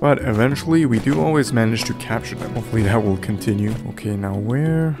eyes. But eventually, we do always manage to capture them. Hopefully that will continue. Okay, now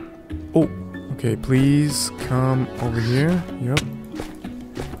where? Oh, okay, please come over here. Yep.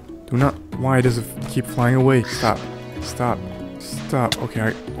 Do not. Why does it keep flying away? Stop. Stop. Stop.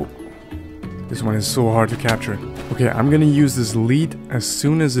 Okay, oh. This one is so hard to capture. Okay, I'm gonna use this lead as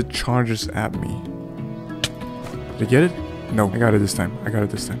soon as it charges at me. Did I get it? No, I got it this time. I got it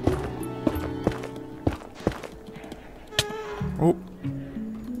this time. Oh.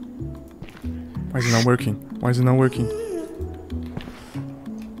 Why is it not working? Why is it not working?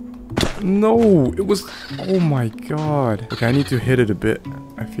 No, it was... Oh my god. Okay, I need to hit it a bit,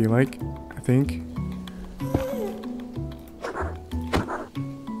 I feel like. I think.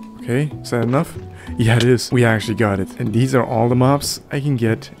 Okay, is that enough? Yeah, it is. We actually got it. And these are all the mobs I can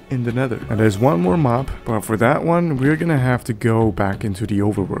get in the nether. And there's one more mob, but for that one, we're gonna have to go back into the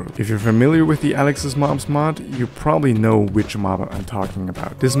overworld. If you're familiar with the Alex's Mobs mod, you probably know which mob I'm talking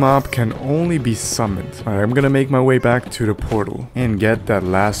about. This mob can only be summoned. Alright, I'm gonna make my way back to the portal and get that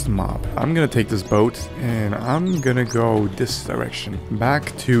last mob. I'm gonna take this boat and I'm gonna go this direction.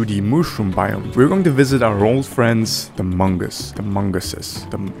 Back to the mushroom biome. We're going to visit our old friends, the Mungus. The Munguses.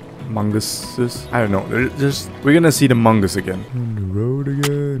 Munguses? I don't know. We're gonna see the Mungus again. On the road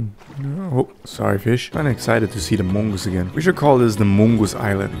again. No. Oh, sorry fish. I'm excited to see the Mungus again. We should call this the Mungus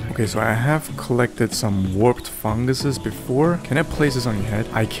Island. Okay, so I have collected some warped funguses before. Can I place this on your head?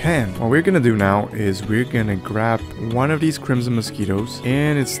 I can. What we're gonna do now is we're gonna grab one of these crimson mosquitoes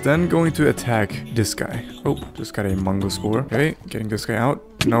and it's then going to attack this guy. Oh, just got a Mungus spore. Okay, getting this guy out.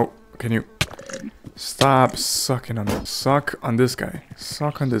 No, can you... Stop sucking on it. Suck on this guy.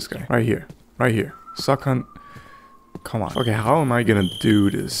 Suck on this guy. Right here. Right here. Suck on... Come on. Okay, how am I gonna do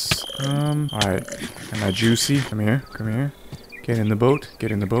this? Alright. Am I juicy? Come here. Come here. Get in the boat.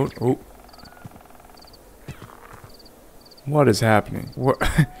 Get in the boat. Oh. What is happening? What?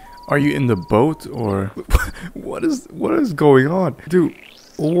 Are you in the boat or... What is going on? Dude.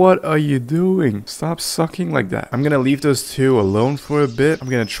 What are you doing? Stop sucking like that. I'm gonna leave those two alone for a bit. I'm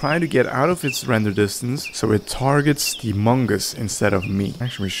gonna try to get out of its render distance so it targets the Mungus instead of me.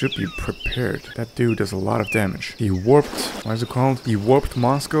 Actually, we should be prepared. That dude does a lot of damage. The warped... What is it called? The warped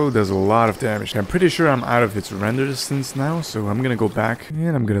Moscow does a lot of damage. I'm pretty sure I'm out of its render distance now, so I'm gonna go back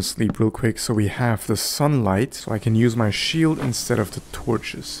and I'm gonna sleep real quick so we have the sunlight so I can use my shield instead of the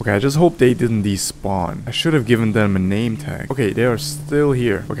torches. Okay, I just hope they didn't despawn. I should have given them a name tag. Okay, they are still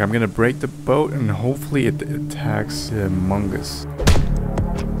here. Okay, I'm gonna break the boat and hopefully it attacks the Mungus.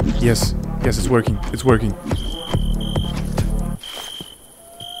 Yes, yes, it's working. It's working.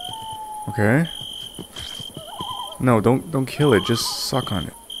 Okay. No, don't kill it. Just suck on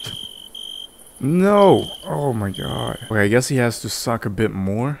it. No! Oh my god. Okay, I guess he has to suck a bit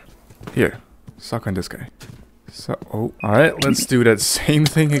more. Here, suck on this guy. So, oh, alright, let's do that same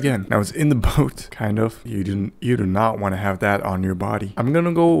thing again. Now it's in the boat, kind of. You do not want to have that on your body. I'm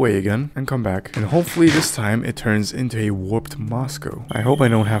gonna go away again and come back. And hopefully this time it turns into a warped Moscow. I hope I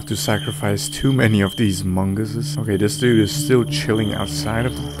don't have to sacrifice too many of these Munguses. Okay, this dude is still chilling outside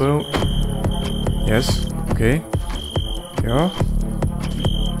of the boat. Yes, okay. Yeah.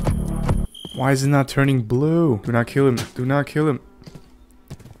 Why is it not turning blue? Do not kill him. Do not kill him.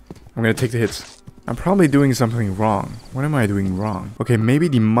 I'm gonna take the hits. I'm probably doing something wrong. What am I doing wrong? Okay, maybe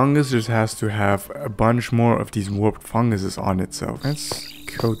the Mungus just has to have a bunch more of these warped funguses on itself. Let's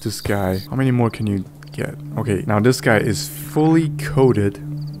coat this guy. How many more can you get? Okay, now this guy is fully coated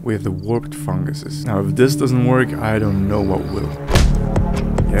with the warped funguses. Now, if this doesn't work, I don't know what will.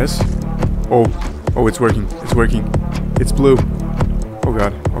 Yes? Oh, it's working. It's working. It's blue. Oh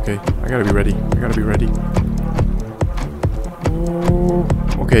god. Okay, I gotta be ready. I gotta be ready.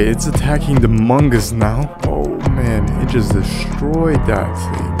 Okay, it's attacking the Mungus now. Oh man, it just destroyed that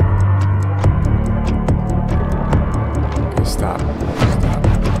thing. Okay, stop. Stop.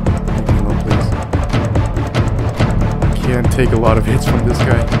 Leave me alone, please. I can't take a lot of hits from this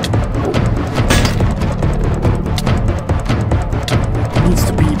guy.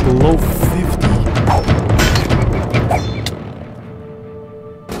 below 50.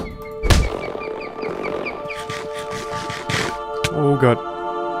 Oh god.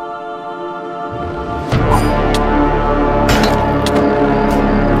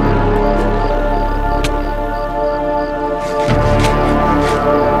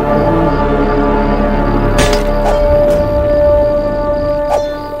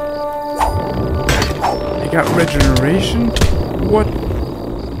 Got regeneration? What?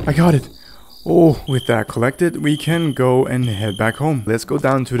 I got it. Oh, with that collected, we can go and head back home. Let's go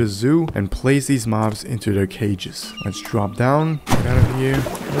down to the zoo and place these mobs into their cages. Let's drop down, get out of here.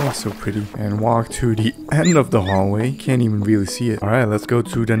 Oh, so pretty. And walk to the end of the hallway. Can't even really see it. Alright, let's go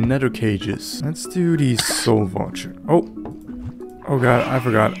to the nether cages. Let's do the soul vulture. Oh. Oh god, I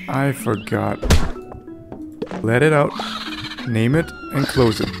forgot. Let it out. Name it and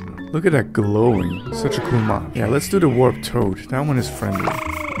close it. Look at that glowing. Such a cool mob. Yeah, let's do the warped toad. That one is friendly.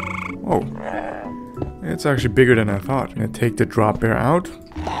 Oh. It's actually bigger than I thought. Gonna take the drop bear out.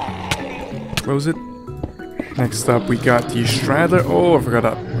 Close it. Next up, we got the straddler. Oh, I forgot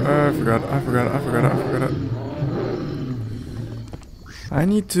that. I forgot. I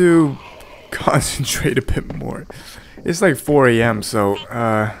need to concentrate a bit more. It's like 4 AM, so,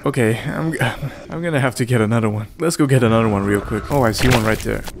 okay, I'm gonna have to get another one. Let's go get another one real quick. Oh, I see one right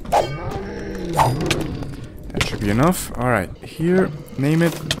there. That should be enough. Alright, here, name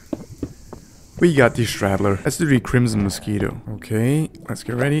it. We got the straddler. Let's do the crimson mosquito. Okay, let's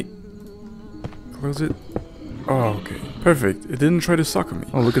get ready. Close it. Oh, okay. Perfect. It didn't try to suck on me.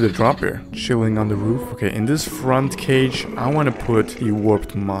 Oh, look at the drop bear. Chilling on the roof. Okay, in this front cage, I want to put the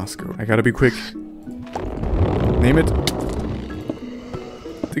warped Moscow. I gotta be quick. Name it.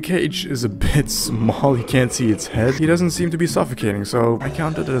 The cage is a bit small, you can't see its head. He doesn't seem to be suffocating, so I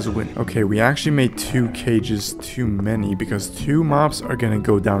count it as a win. Okay, we actually made 2 cages too many because 2 mobs are gonna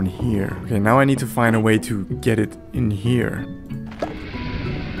go down here. Okay, now I need to find a way to get it in here.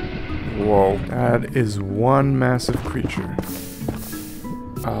 Whoa, that is one massive creature.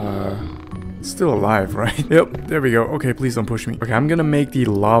 It's still alive, right? Yep, there we go. Okay, please don't push me. Okay, I'm gonna make the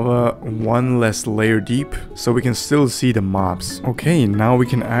lava 1 less layer deep so we can still see the mobs. Okay, now we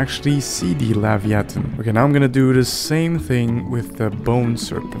can actually see the Leviathan. Okay, now I'm gonna do the same thing with the bone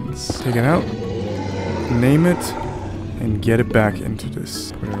serpents. Take it out, name it, and get it back into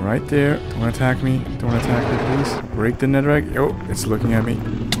this. Put it right there. Don't attack me. Don't attack me, please. Break the netherrack. Oh, it's looking at me.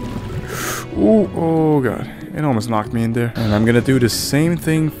 Ooh, oh god. It almost knocked me in there. And I'm gonna do the same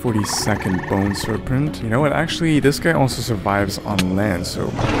thing for the second bone serpent. You know what? Actually, this guy also survives on land, so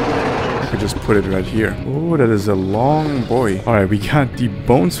I could just put it right here. Oh, that is a long boy. Alright, we got the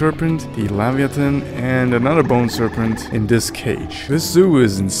bone serpent, the Leviathan, and another bone serpent in this cage. This zoo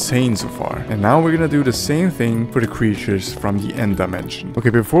is insane so far. And now we're gonna do the same thing for the creatures from the end dimension. Okay,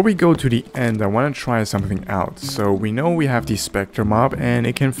 before we go to the end, I want to try something out. So we know we have the spectre mob and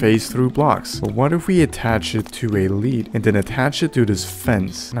it can phase through blocks. But what if we attach it to a lead and then attach it to this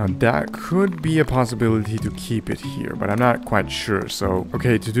fence? Now that could be a possibility to keep it here, but I'm not quite sure. So,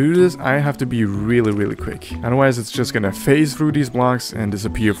 okay, to do this, I have to be really quick. Otherwise, it's just gonna phase through these blocks and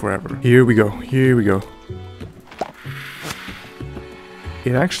disappear forever. Here we go. Here we go.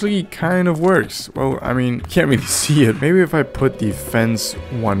 It actually kind of works. Well, I mean, can't really see it. Maybe if I put the fence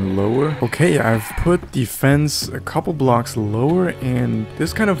 1 lower. Okay, I've put the fence a couple blocks lower and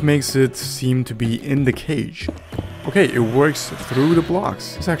this kind of makes it seem to be in the cage. Okay, it works through the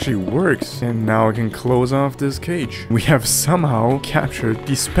blocks. This actually works. And now I can close off this cage. We have somehow captured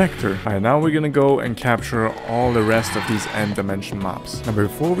the Spectre. Alright, now we're gonna go and capture all the rest of these end dimension mobs. Now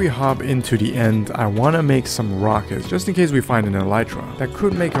before we hop into the end, I want to make some rockets, just in case we find an elytra. That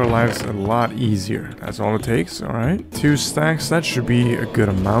could make our lives a lot easier. That's all it takes, alright. 2 stacks, that should be a good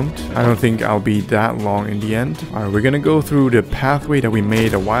amount. I don't think I'll be that long in the end. Alright, we're gonna go through the pathway that we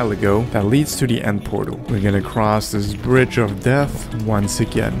made a while ago that leads to the end portal. We're gonna cross this bridge of death once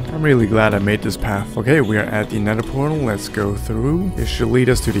again. I'm really glad I made this path. Okay, we are at the nether portal. Let's go through. It should lead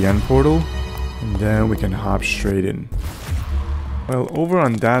us to the end portal. And then we can hop straight in. Well, over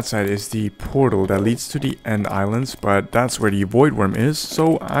on that side is the portal that leads to the end islands, but that's where the void worm is,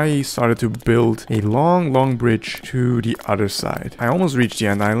 so I started to build a long bridge to the other side. I almost reached the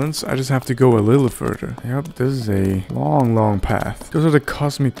end islands, I just have to go a little further. Yep, this is a long path. Those are the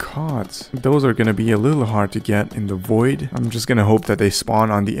cosmic cods. Those are gonna be a little hard to get in the void. I'm just gonna hope that they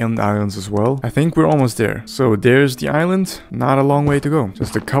spawn on the end islands as well. I think we're almost there. So there's the island, not a long way to go,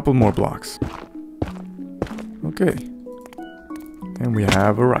 just a couple more blocks. Okay. And we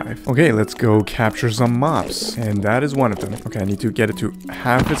have arrived. Okay, let's go capture some mobs. And that is one of them. Okay, I need to get it to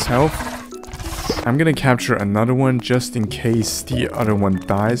half its health. I'm gonna capture another one just in case the other one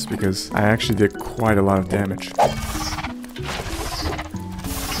dies, because I actually did quite a lot of damage.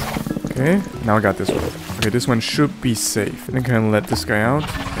 Okay, now I got this one. Okay, this one should be safe. I'm gonna let this guy out,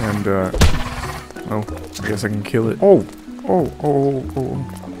 and oh, I guess I can kill it. Oh!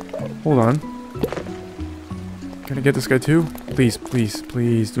 Hold on. Can I get this guy too? Please, please,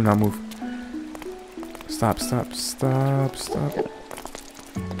 please do not move. Stop. Stop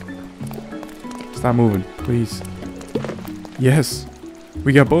moving, please. Yes!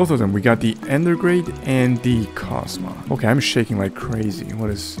 We got both of them. We got the Ender Grade and the Cosmo. Okay, I'm shaking like crazy.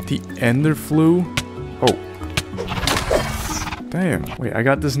 What is the Ender Flu? Oh. Damn. Wait, I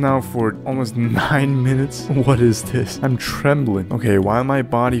got this now for almost 9 minutes? What is this? I'm trembling. Okay, while my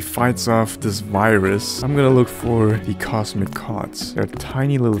body fights off this virus, I'm gonna look for the cosmic cods. They're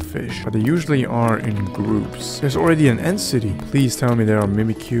tiny little fish, but they usually are in groups. There's already an end city. Please tell me there are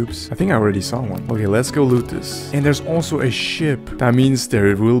mimicubes. I think I already saw one. Okay, let's go loot this. And there's also a ship. That means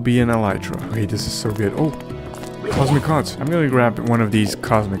there will be an elytra. Okay, this is so good. Oh. Cosmic Cods. I'm gonna grab one of these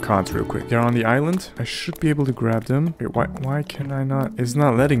Cosmic Cods real quick. They're on the island. I should be able to grab them. Wait, why can I not? It's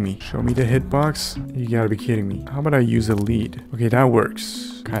not letting me. Show me the hitbox. You gotta be kidding me. How about I use a lead? Okay, that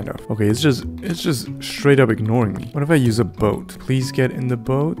works. Kind of. Okay, it's just straight up ignoring me. What if I use a boat? Please get in the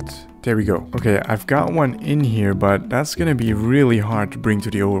boat. There we go. Okay, I've got one in here, but that's gonna be really hard to bring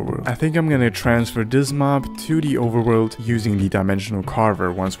to the overworld. I think I'm gonna transfer this mob to the overworld using the dimensional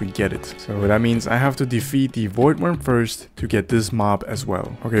carver once we get it. So that means I have to defeat the voidworm first to get this mob as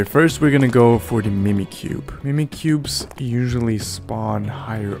well. Okay, first we're gonna go for the mimicube. Mimicubes usually spawn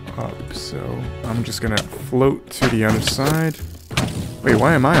higher up, so I'm just gonna float to the other side. Wait,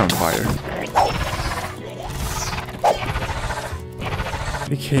 why am I on fire?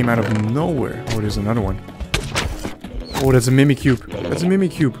 It came out of nowhere. Oh, there's another one. Oh, that's a mimicube. That's a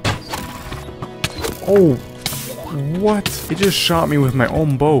mimicube. Oh, what? It just shot me with my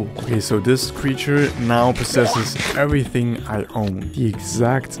own bow. Okay, so this creature now possesses everything I own. The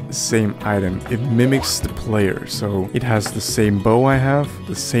exact same item. It mimics the player. So it has the same bow I have,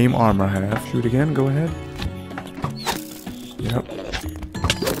 the same armor I have. Shoot again, go ahead. Yep.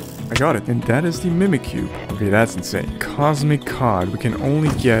 I got it. And that is the Mimicube. Okay, that's insane. Cosmic Cod we can only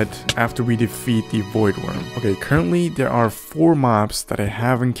get after we defeat the Voidworm. Okay, currently there are 4 mobs that I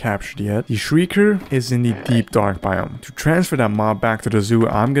haven't captured yet. The Shrieker is in the Deep Dark biome. To transfer that mob back to the zoo,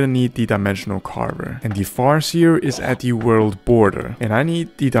 I'm gonna need the Dimensional Carver. And the Farseer is at the world border. And I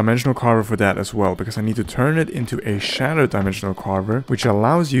need the Dimensional Carver for that as well, because I need to turn it into a Shadow Dimensional Carver, which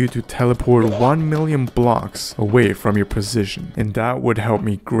allows you to teleport 1 million blocks away from your position. And that would help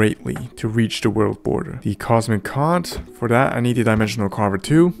me greatly to reach the world border. The Cosmic Cod, for that I need the Dimensional Carver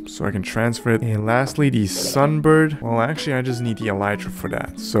too, so I can transfer it. And lastly, the Sunbird, well actually I just need the Elytra for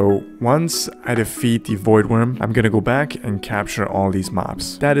that. So once I defeat the Voidworm, I'm gonna go back and capture all these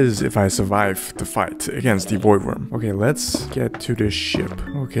mobs. That is if I survive the fight against the Voidworm. Okay, let's get to the ship.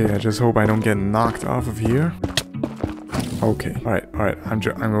 Okay, I just hope I don't get knocked off of here. Okay, alright, I'm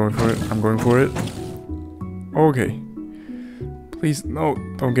going for it, I'm going for it. Okay. Please, no,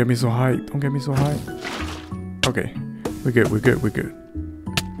 don't get me so high. Don't get me so high. Okay, we're good, we're good, we're good.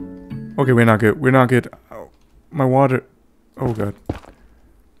 Okay, we're not good, we're not good. Oh, my water. Oh god.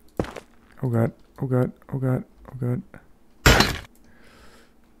 Oh god, oh god, oh god, oh god.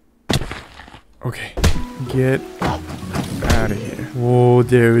 Okay, get out of here. Whoa,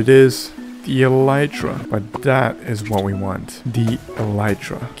 there it is. The Elytra. But that is what we want. The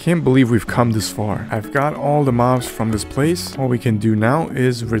Elytra. Can't believe we've come this far. I've got all the mobs from this place. All we can do now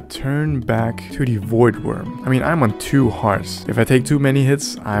is return back to the Voidworm. I mean, I'm on 2 hearts. If I take too many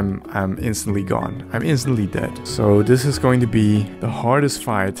hits, I'm instantly gone. I'm instantly dead. So this is going to be the hardest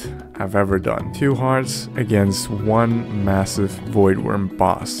fight I've ever done. 2 hearts against 1 massive Voidworm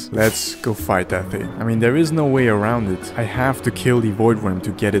boss. Let's go fight that thing. I mean, there is no way around it. I have to kill the Voidworm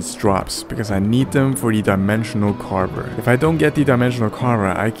to get its drops, because I need them for the Dimensional Carver. If I don't get the Dimensional Carver,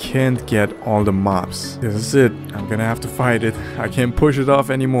 I can't get all the mobs. This is it. I'm gonna have to fight it. I can't push it off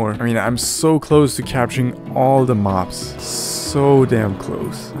anymore. I mean, I'm so close to capturing all the mobs. So damn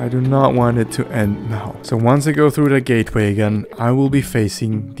close. I do not want it to end now. So once I go through the gateway again, I will be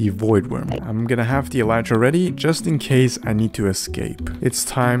facing the Voidworm. I'm gonna have the Elytra ready just in case I need to escape. It's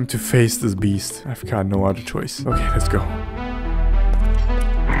time to face this beast. I've got no other choice. Okay, let's go.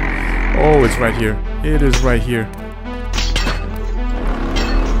 Oh, it's right here. It is right here.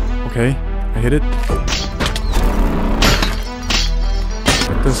 Okay, I hit it.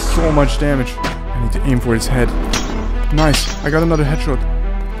 That does so much damage. I need to aim for its head. Nice, I got another headshot.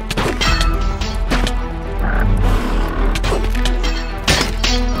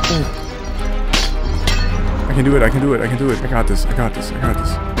 Oh. I can do it. I can do it. I can do it. I got this. I got this. I got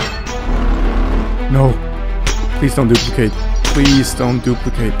this. No. Please don't duplicate. Please don't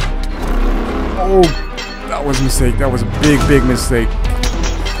duplicate. Oh, that was a mistake. That was a big, big mistake.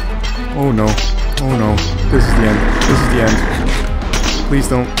 Oh no. Oh no. This is the end. This is the end. Please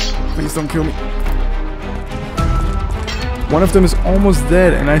don't. Please don't kill me. One of them is almost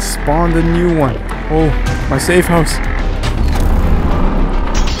dead and I spawned a new one. Oh, my safe house.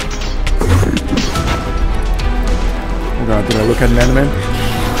 Oh god, did I look at an enderman?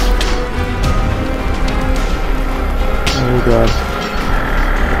 Oh god.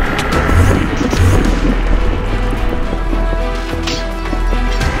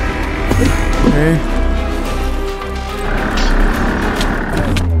 Okay.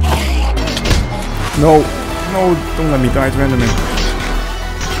 No, no, don't let me die to enderman.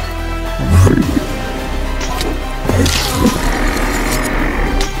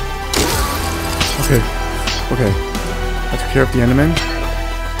 Okay, okay. I took care of the enderman.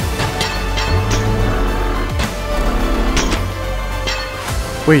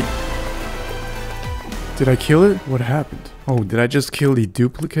 Wait. Did I kill it? What happened? Oh, did I just kill the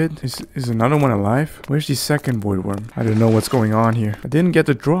duplicate? Is another one alive? Where's the second void worm? I don't know what's going on here. I didn't get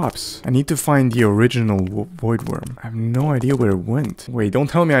the drops. I need to find the original void worm. I have no idea where it went. Wait, don't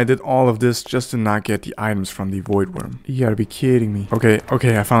tell me I did all of this just to not get the items from the void worm. You gotta be kidding me. Okay,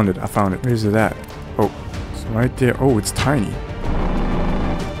 okay, I found it. I found it. Where's it at? Oh, it's right there. Oh, it's tiny.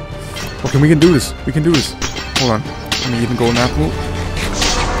 Okay, we can do this. We can do this. Hold on. Let me even go in that pool.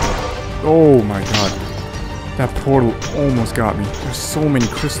 Oh my god. That portal almost got me. There's so many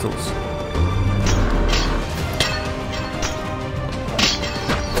crystals.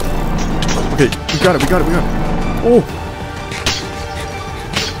 Okay, we got it, we got it, we got it. Oh!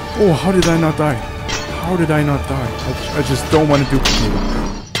 Oh, how did I not die? How did I not die? I just don't want to duplicate it.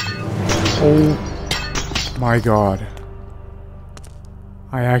 Oh my god.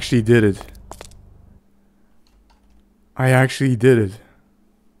 I actually did it. I actually did it.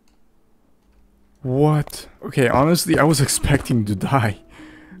 What? Okay, honestly, I was expecting to die.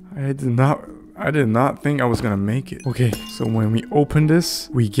 I did not think I was gonna make it. Okay, so when we open this,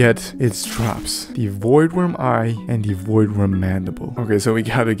 we get its drops. The Voidworm Eye and the Voidworm Mandible. Okay, so we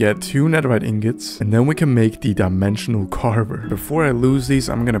gotta get 2 netherite ingots, and then we can make the Dimensional Carver. Before I lose these,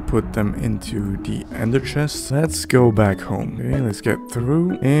 I'm gonna put them into the ender chest. Let's go back home. Okay, let's get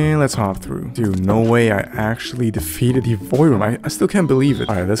through, and let's hop through. Dude, no way I actually defeated the Voidworm. I still can't believe it.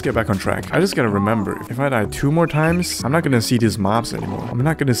 Alright, let's get back on track. I just gotta remember, if I die 2 more times, I'm not gonna see these mobs anymore. I'm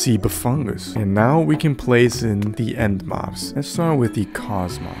not gonna see Bufungus. And now we can place in the end mobs. Let's start with the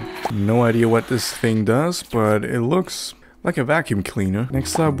Cosmo. No idea what this thing does, but it looks like a vacuum cleaner.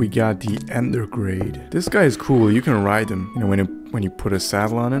 Next up, we got the Endergrade. This guy is cool. You can ride him. You know, when you put a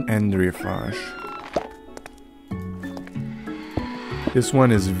saddle on it. Enderifage. This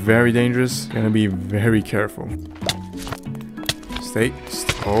one is very dangerous. Gonna be very careful. Stay.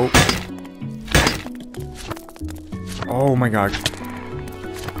 Oh. Oh my god.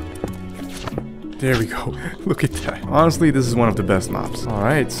 There we go. Look at that. Honestly, this is one of the best mobs.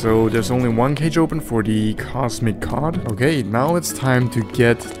 Alright, so there's only 1 cage open for the Cosmic Cod. Okay, now it's time to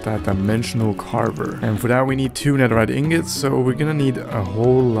get that Dimensional Carver. And for that we need 2 netherite ingots, so we're gonna need a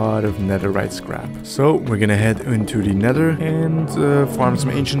whole lot of netherite scrap. So we're gonna head into the nether and farm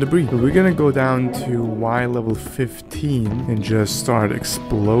some ancient debris. So we're gonna go down to Y level 15 and just start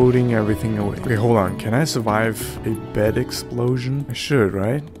exploding everything away. Okay, hold on. Can I survive a bed explosion? I should,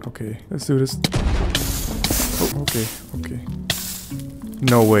 right? Okay, let's do this. Oh, okay, okay.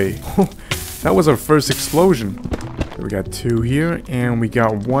 No way. That was our first explosion. So we got 2 here, and we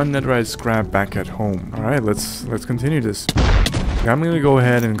got 1 netherite scrap back at home. Alright, let's continue this. I'm gonna go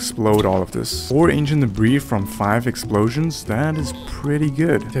ahead and explode all of this. 4 ancient debris from 5 explosions. That is pretty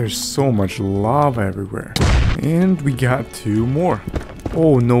good. There's so much lava everywhere. And we got 2 more.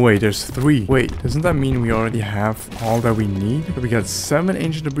 Oh, no way, there's 3. Wait, doesn't that mean we already have all that we need? We got 7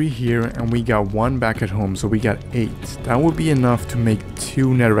 ancient debris here, and we got 1 back at home, so we got 8. That would be enough to make 2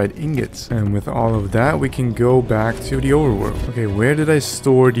 netherite ingots. And with all of that, we can go back to the overworld. Okay, where did I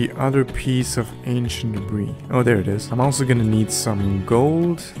store the other piece of ancient debris? Oh, there it is. I'm also gonna need some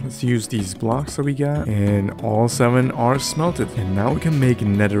gold. Let's use these blocks that we got. And all 7 are smelted. And now we can make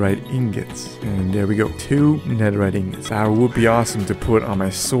netherite ingots. And there we go. 2 netherite ingots. That would be awesome to put on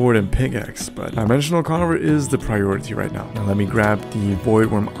my sword and pickaxe, but Dimensional Carver is the priority right now. Now let me grab the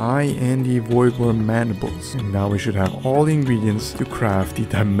Voidworm Eye and the Voidworm Mandibles. And now we should have all the ingredients to craft the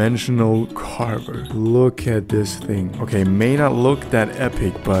Dimensional Carver. Look at this thing. Okay, may not look that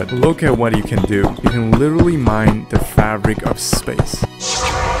epic, but look at what you can do. You can literally mine the fabric of space.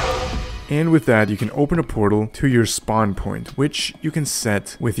 And with that, you can open a portal to your spawn point, which you can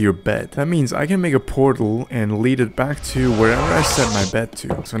set with your bed. That means I can make a portal and lead it back to wherever I set my bed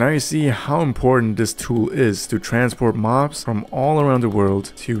to. So now you see how important this tool is to transport mobs from all around the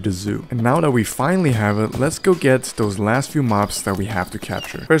world to the zoo. And now that we finally have it, let's go get those last few mobs that we have to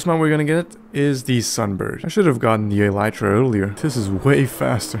capture. First mob we're gonna get is the sunbird. I should have gotten the elytra earlier. This is way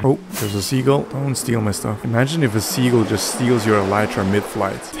faster. Oh, there's a seagull. Don't steal my stuff. Imagine if a seagull just steals your elytra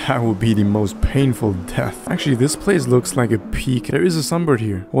mid-flight. That would be the most painful death. Actually, this place looks like a peak. There is a sunbird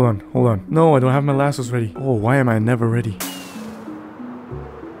here. Hold on, hold on. No, I don't have my lassos ready. Oh, why am I never ready?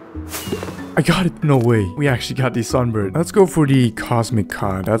 I got it. No way. We actually got the sunbird. Let's go for the cosmic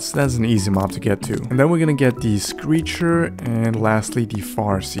cod. That's an easy mob to get to. And then we're gonna get the screecher and lastly the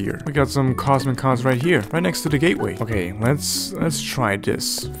farseer. We got some cosmic cods right here, right next to the gateway. Okay, let's try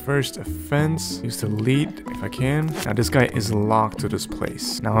this. First a fence. Use the lead if I can. Now this guy is locked to this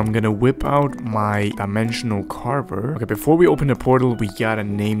place. Now I'm gonna whip out my dimensional carver. Okay, before we open the portal, we gotta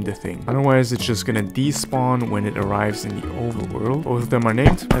name the thing. Otherwise, it's just gonna despawn when it arrives in the overworld. Both of them are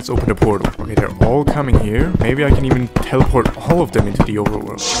named. Let's open the portal. Okay, they're all coming here. Maybe I can even teleport all of them into the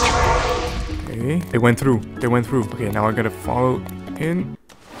overworld. Okay, they went through. They went through. Okay, now I gotta follow in.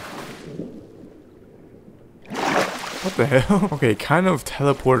 What the hell? Okay, it kind of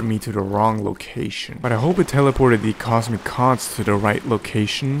teleported me to the wrong location. But I hope it teleported the cosmic cods to the right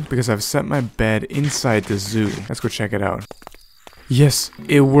location because I've set my bed inside the zoo. Let's go check it out. Yes,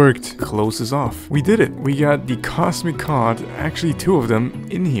 it worked. Closes off. We did it. We got the cosmic cod, actually 2 of them,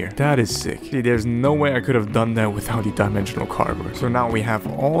 in here. That is sick. See, there's no way I could have done that without the dimensional carver. So now we have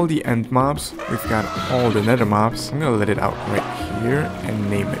all the end mobs. We've got all the nether mobs. I'm gonna let it out right here and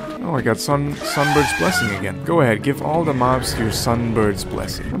name it. Oh, I got Sunbird's Blessing again. Go ahead, give all the mobs your Sunbird's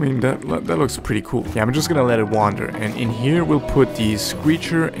Blessing. I mean, that looks pretty cool. Yeah, I'm just gonna let it wander. And in here, we'll put the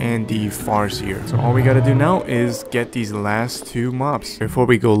Screecher and the Farseer. So all we gotta do now is get these last 2 mobs. Before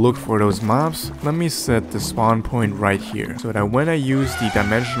we go look for those mobs, let me set the spawn point right here. So that when I use the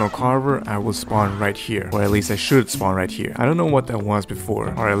Dimensional Carver, I will spawn right here. Or at least I should spawn right here. I don't know what that was before.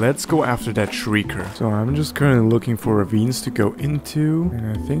 Alright, let's go after that Shrieker. So I'm just currently looking for ravines to go into.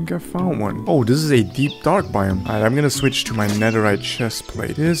 And I think I found one. Oh, this is a deep dark biome. Alright, I'm gonna switch to my netherite chest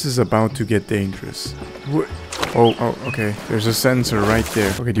plate. This is about to get dangerous. Oh, okay. There's a sensor right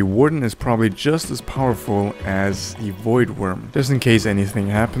there. Okay, the warden is probably just as powerful as the void worm. Just in case anything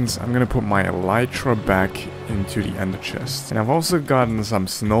happens, I'm gonna put my elytra back into the ender chest. And I've also gotten some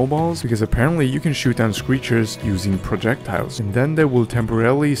snowballs because apparently you can shoot down screechers using projectiles and then they will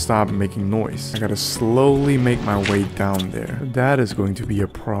temporarily stop making noise. I gotta slowly make my way down there. That is going to be a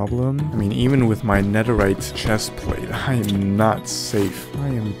problem. I mean, even with my netherite chest plate, I am not safe. I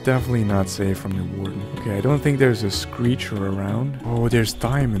am definitely not safe from the warden. Okay, I don't think there's a screecher around. Oh, there's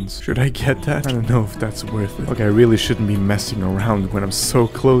diamonds. Should I get that? I don't know if that's worth it. Okay, I really shouldn't be messing around when I'm so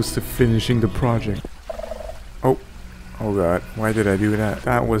close to finishing the project. Oh god, why did I do that?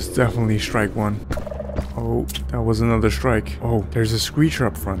 That was definitely strike 1. Oh, that was another strike. Oh, there's a screecher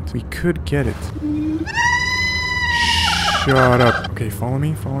up front. We could get it. Shut up. Okay, follow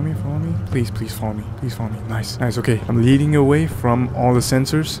me, follow me, follow me. Please, please follow me. Please follow me. Nice, nice. Okay, I'm leading away from all the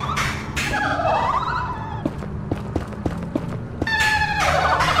sensors.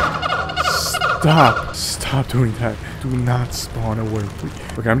 Stop doing that. Do not spawn a word, please.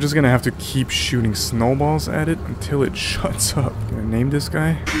 Okay, I'm just gonna have to keep shooting snowballs at it until it shuts up. Gonna name this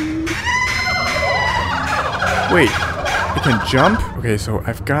guy. Wait, it can jump? Okay, so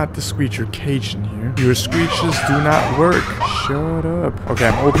I've got the screecher caged in here. Your screeches do not work. Shut up. Okay,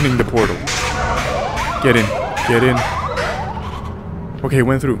 I'm opening the portal. Get in. Get in. Okay, it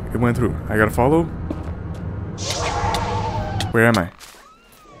went through. It went through. I gotta follow. Where am I?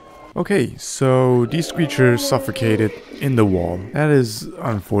 Okay, so these creatures suffocated in the wall. That is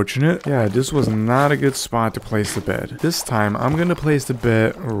unfortunate. Yeah, this was not a good spot to place the bed. This time, I'm gonna place the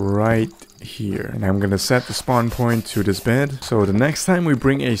bed right here. And I'm gonna set the spawn point to this bed. So the next time we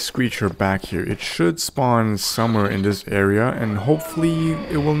bring a screecher back here, it should spawn somewhere in this area and hopefully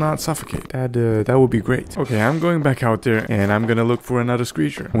it will not suffocate. That would be great. Okay, I'm going back out there and I'm gonna look for another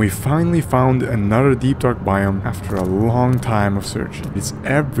screecher. We finally found another deep dark biome after a long time of searching. It's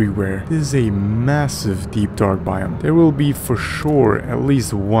everywhere. This is a massive deep dark biome. There will be for sure at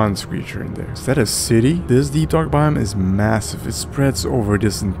least one screecher in there. Is that a city? This deep dark biome is massive. It spreads over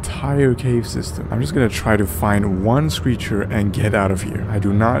this entire cave system. I'm just gonna try to find one screecher and get out of here. I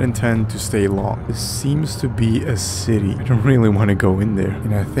do not intend to stay long. This seems to be a city. I don't really want to go in there.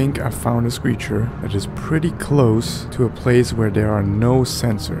 And I think I found a screecher that is pretty close to a place where there are no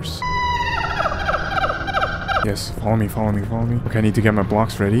sensors. Yes, follow me, follow me, follow me. Okay, I need to get my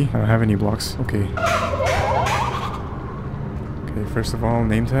blocks ready. I don't have any blocks. Okay. Okay, first of all,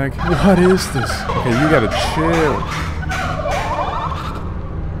 name tag. What is this? Okay, you gotta chill.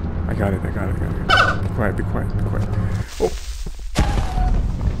 I got it, I got it, I got it. Be quiet, be quiet, be quiet. Oh.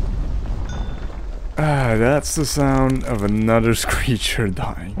 Ah, that's the sound of another screecher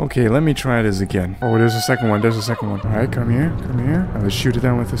dying. Okay, let me try this again. Oh, there's a second one, there's a second one. Alright, come here, come here. Now let's shoot it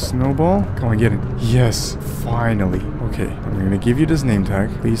down with a snowball. Come on, get it. Yes, finally. Okay, I'm gonna give you this name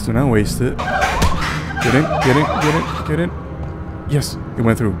tag. Please do not waste it. Get in, get in, get in, get in. Yes, it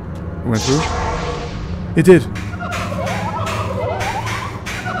went through. It went through. It did.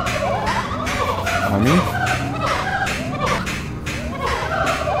 On me.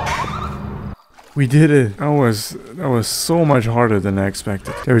 We did it. That was so much harder than I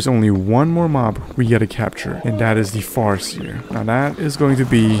expected. There is only one more mob we gotta capture, and that is the Farseer. Now that is going to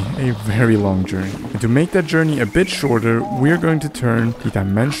be a very long journey. And to make that journey a bit shorter, we're going to turn the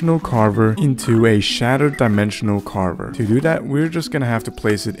Dimensional Carver into a Shattered Dimensional Carver. To do that, we're just gonna have to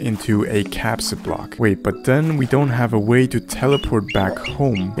place it into a capsid block. Wait, but then we don't have a way to teleport back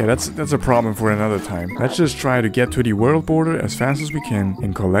home. Yeah, that's a problem for another time. Let's just try to get to the world border as fast as we can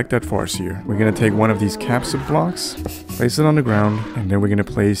and collect that Farseer. We're gonna take one of these capsid blocks, place it on the ground, and then we're gonna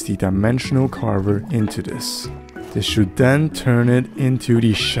place the Dimensional Carver into this. This should then turn it into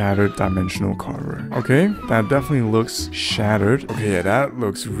the Shattered Dimensional Carver. Okay, that definitely looks shattered. Okay, yeah, that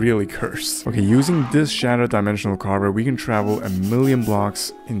looks really cursed. Okay, using this Shattered Dimensional Carver, we can travel 1,000,000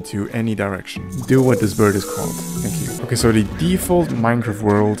 blocks into any direction. Do what this bird is called. Thank you. Okay, so the default Minecraft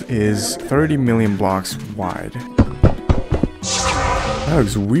world is 30 million blocks wide. That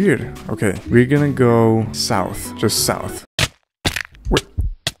looks weird. Okay, we're gonna go south. Just south. Wait.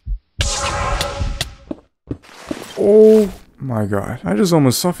 Oh my god. I just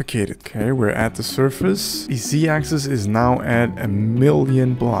almost suffocated. Okay, we're at the surface. The z-axis is now at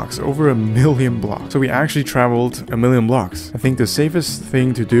 1,000,000 blocks. Over 1,000,000 blocks. So we actually traveled 1,000,000 blocks. I think the safest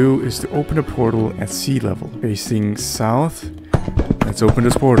thing to do is to open a portal at sea level. Facing south. Let's open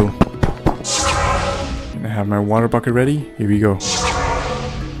this portal. And I have my water bucket ready. Here we go.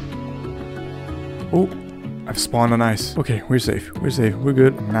 Oh, I've spawned on ice. Okay, we're safe. We're safe. We're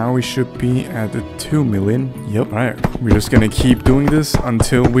good. Now we should be at the 2 million. Yep. Alright. We're just gonna keep doing this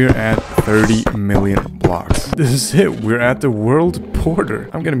until we're at 30 million blocks. This is it. We're at the world border.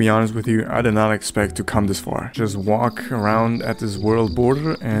 I'm gonna be honest with you. I did not expect to come this far. Just walk around at this world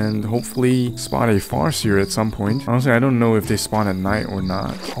border and hopefully spot a Farseer at some point. Honestly, I don't know if they spawn at night or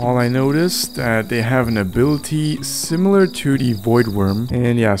not. All I noticed that they have an ability similar to the Void Worm.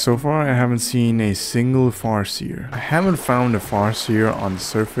 And yeah, so far I haven't seen a single Farseer. I haven't found a Farseer on the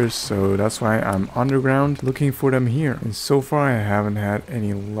surface, so that's why I'm underground looking for them here. And so far I haven't had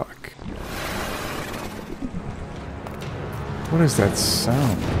any luck. What is that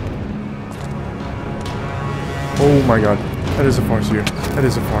sound? Oh my god. That is a Farseer. That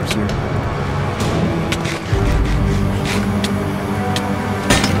is a Farseer.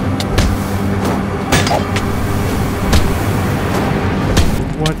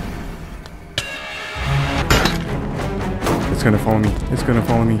 What? It's gonna follow me. It's gonna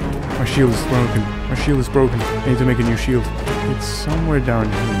follow me. My shield is broken. My shield is broken. I need to make a new shield. It's somewhere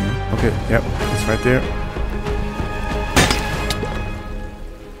down here. Okay, yep. It's right there.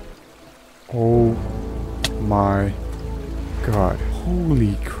 Oh my god.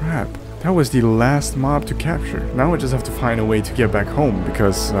 Holy crap. That was the last mob to capture. Now I just have to find a way to get back home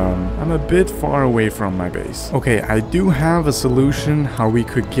because I'm a bit far away from my base. Okay, I do have a solution how we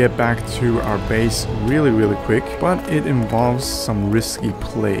could get back to our base really quick, but it involves some risky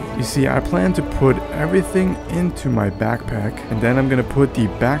play. You see, I plan to put everything into my backpack and then I'm gonna put the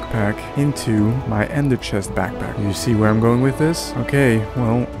backpack into my ender chest backpack. You see where I'm going with this? Okay,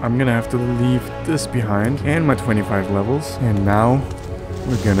 well, I'm gonna have to leave this behind and my 25 levels, and now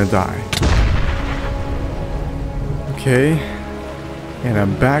we're gonna die. Okay. And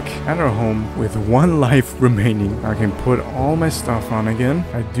I'm back at our home with 1 life remaining. I can put all my stuff on again.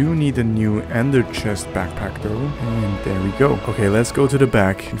 I do need a new ender chest backpack though. And there we go. Okay, let's go to the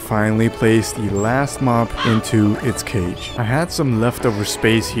back and finally place the last mob into its cage. I had some leftover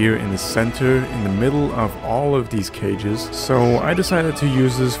space here in the center, in the middle of all of these cages. So I decided to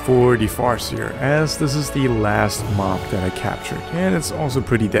use this for the Farseer, as this is the last mob that I captured. And it's also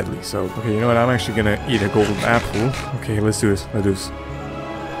pretty deadly. So, okay, you know what? I'm actually gonna eat a golden apple. Okay, let's do this. Let's do this.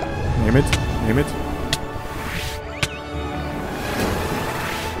 Name it. Name it.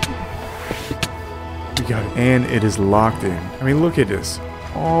 We got it. And it is locked in. I mean, look at this.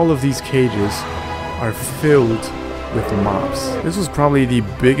 All of these cages are filled with the mobs. This was probably the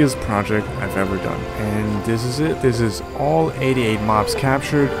biggest project I've ever done. And this is it. This is all 88 mobs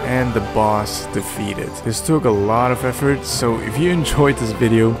captured and the boss defeated. This took a lot of effort, so if you enjoyed this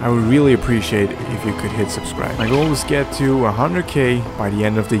video, I would really appreciate if you could hit subscribe. My goal is get to 100k by the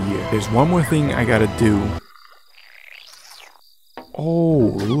end of the year. There's one more thing I gotta do.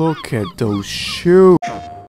 Oh, look at those shoes.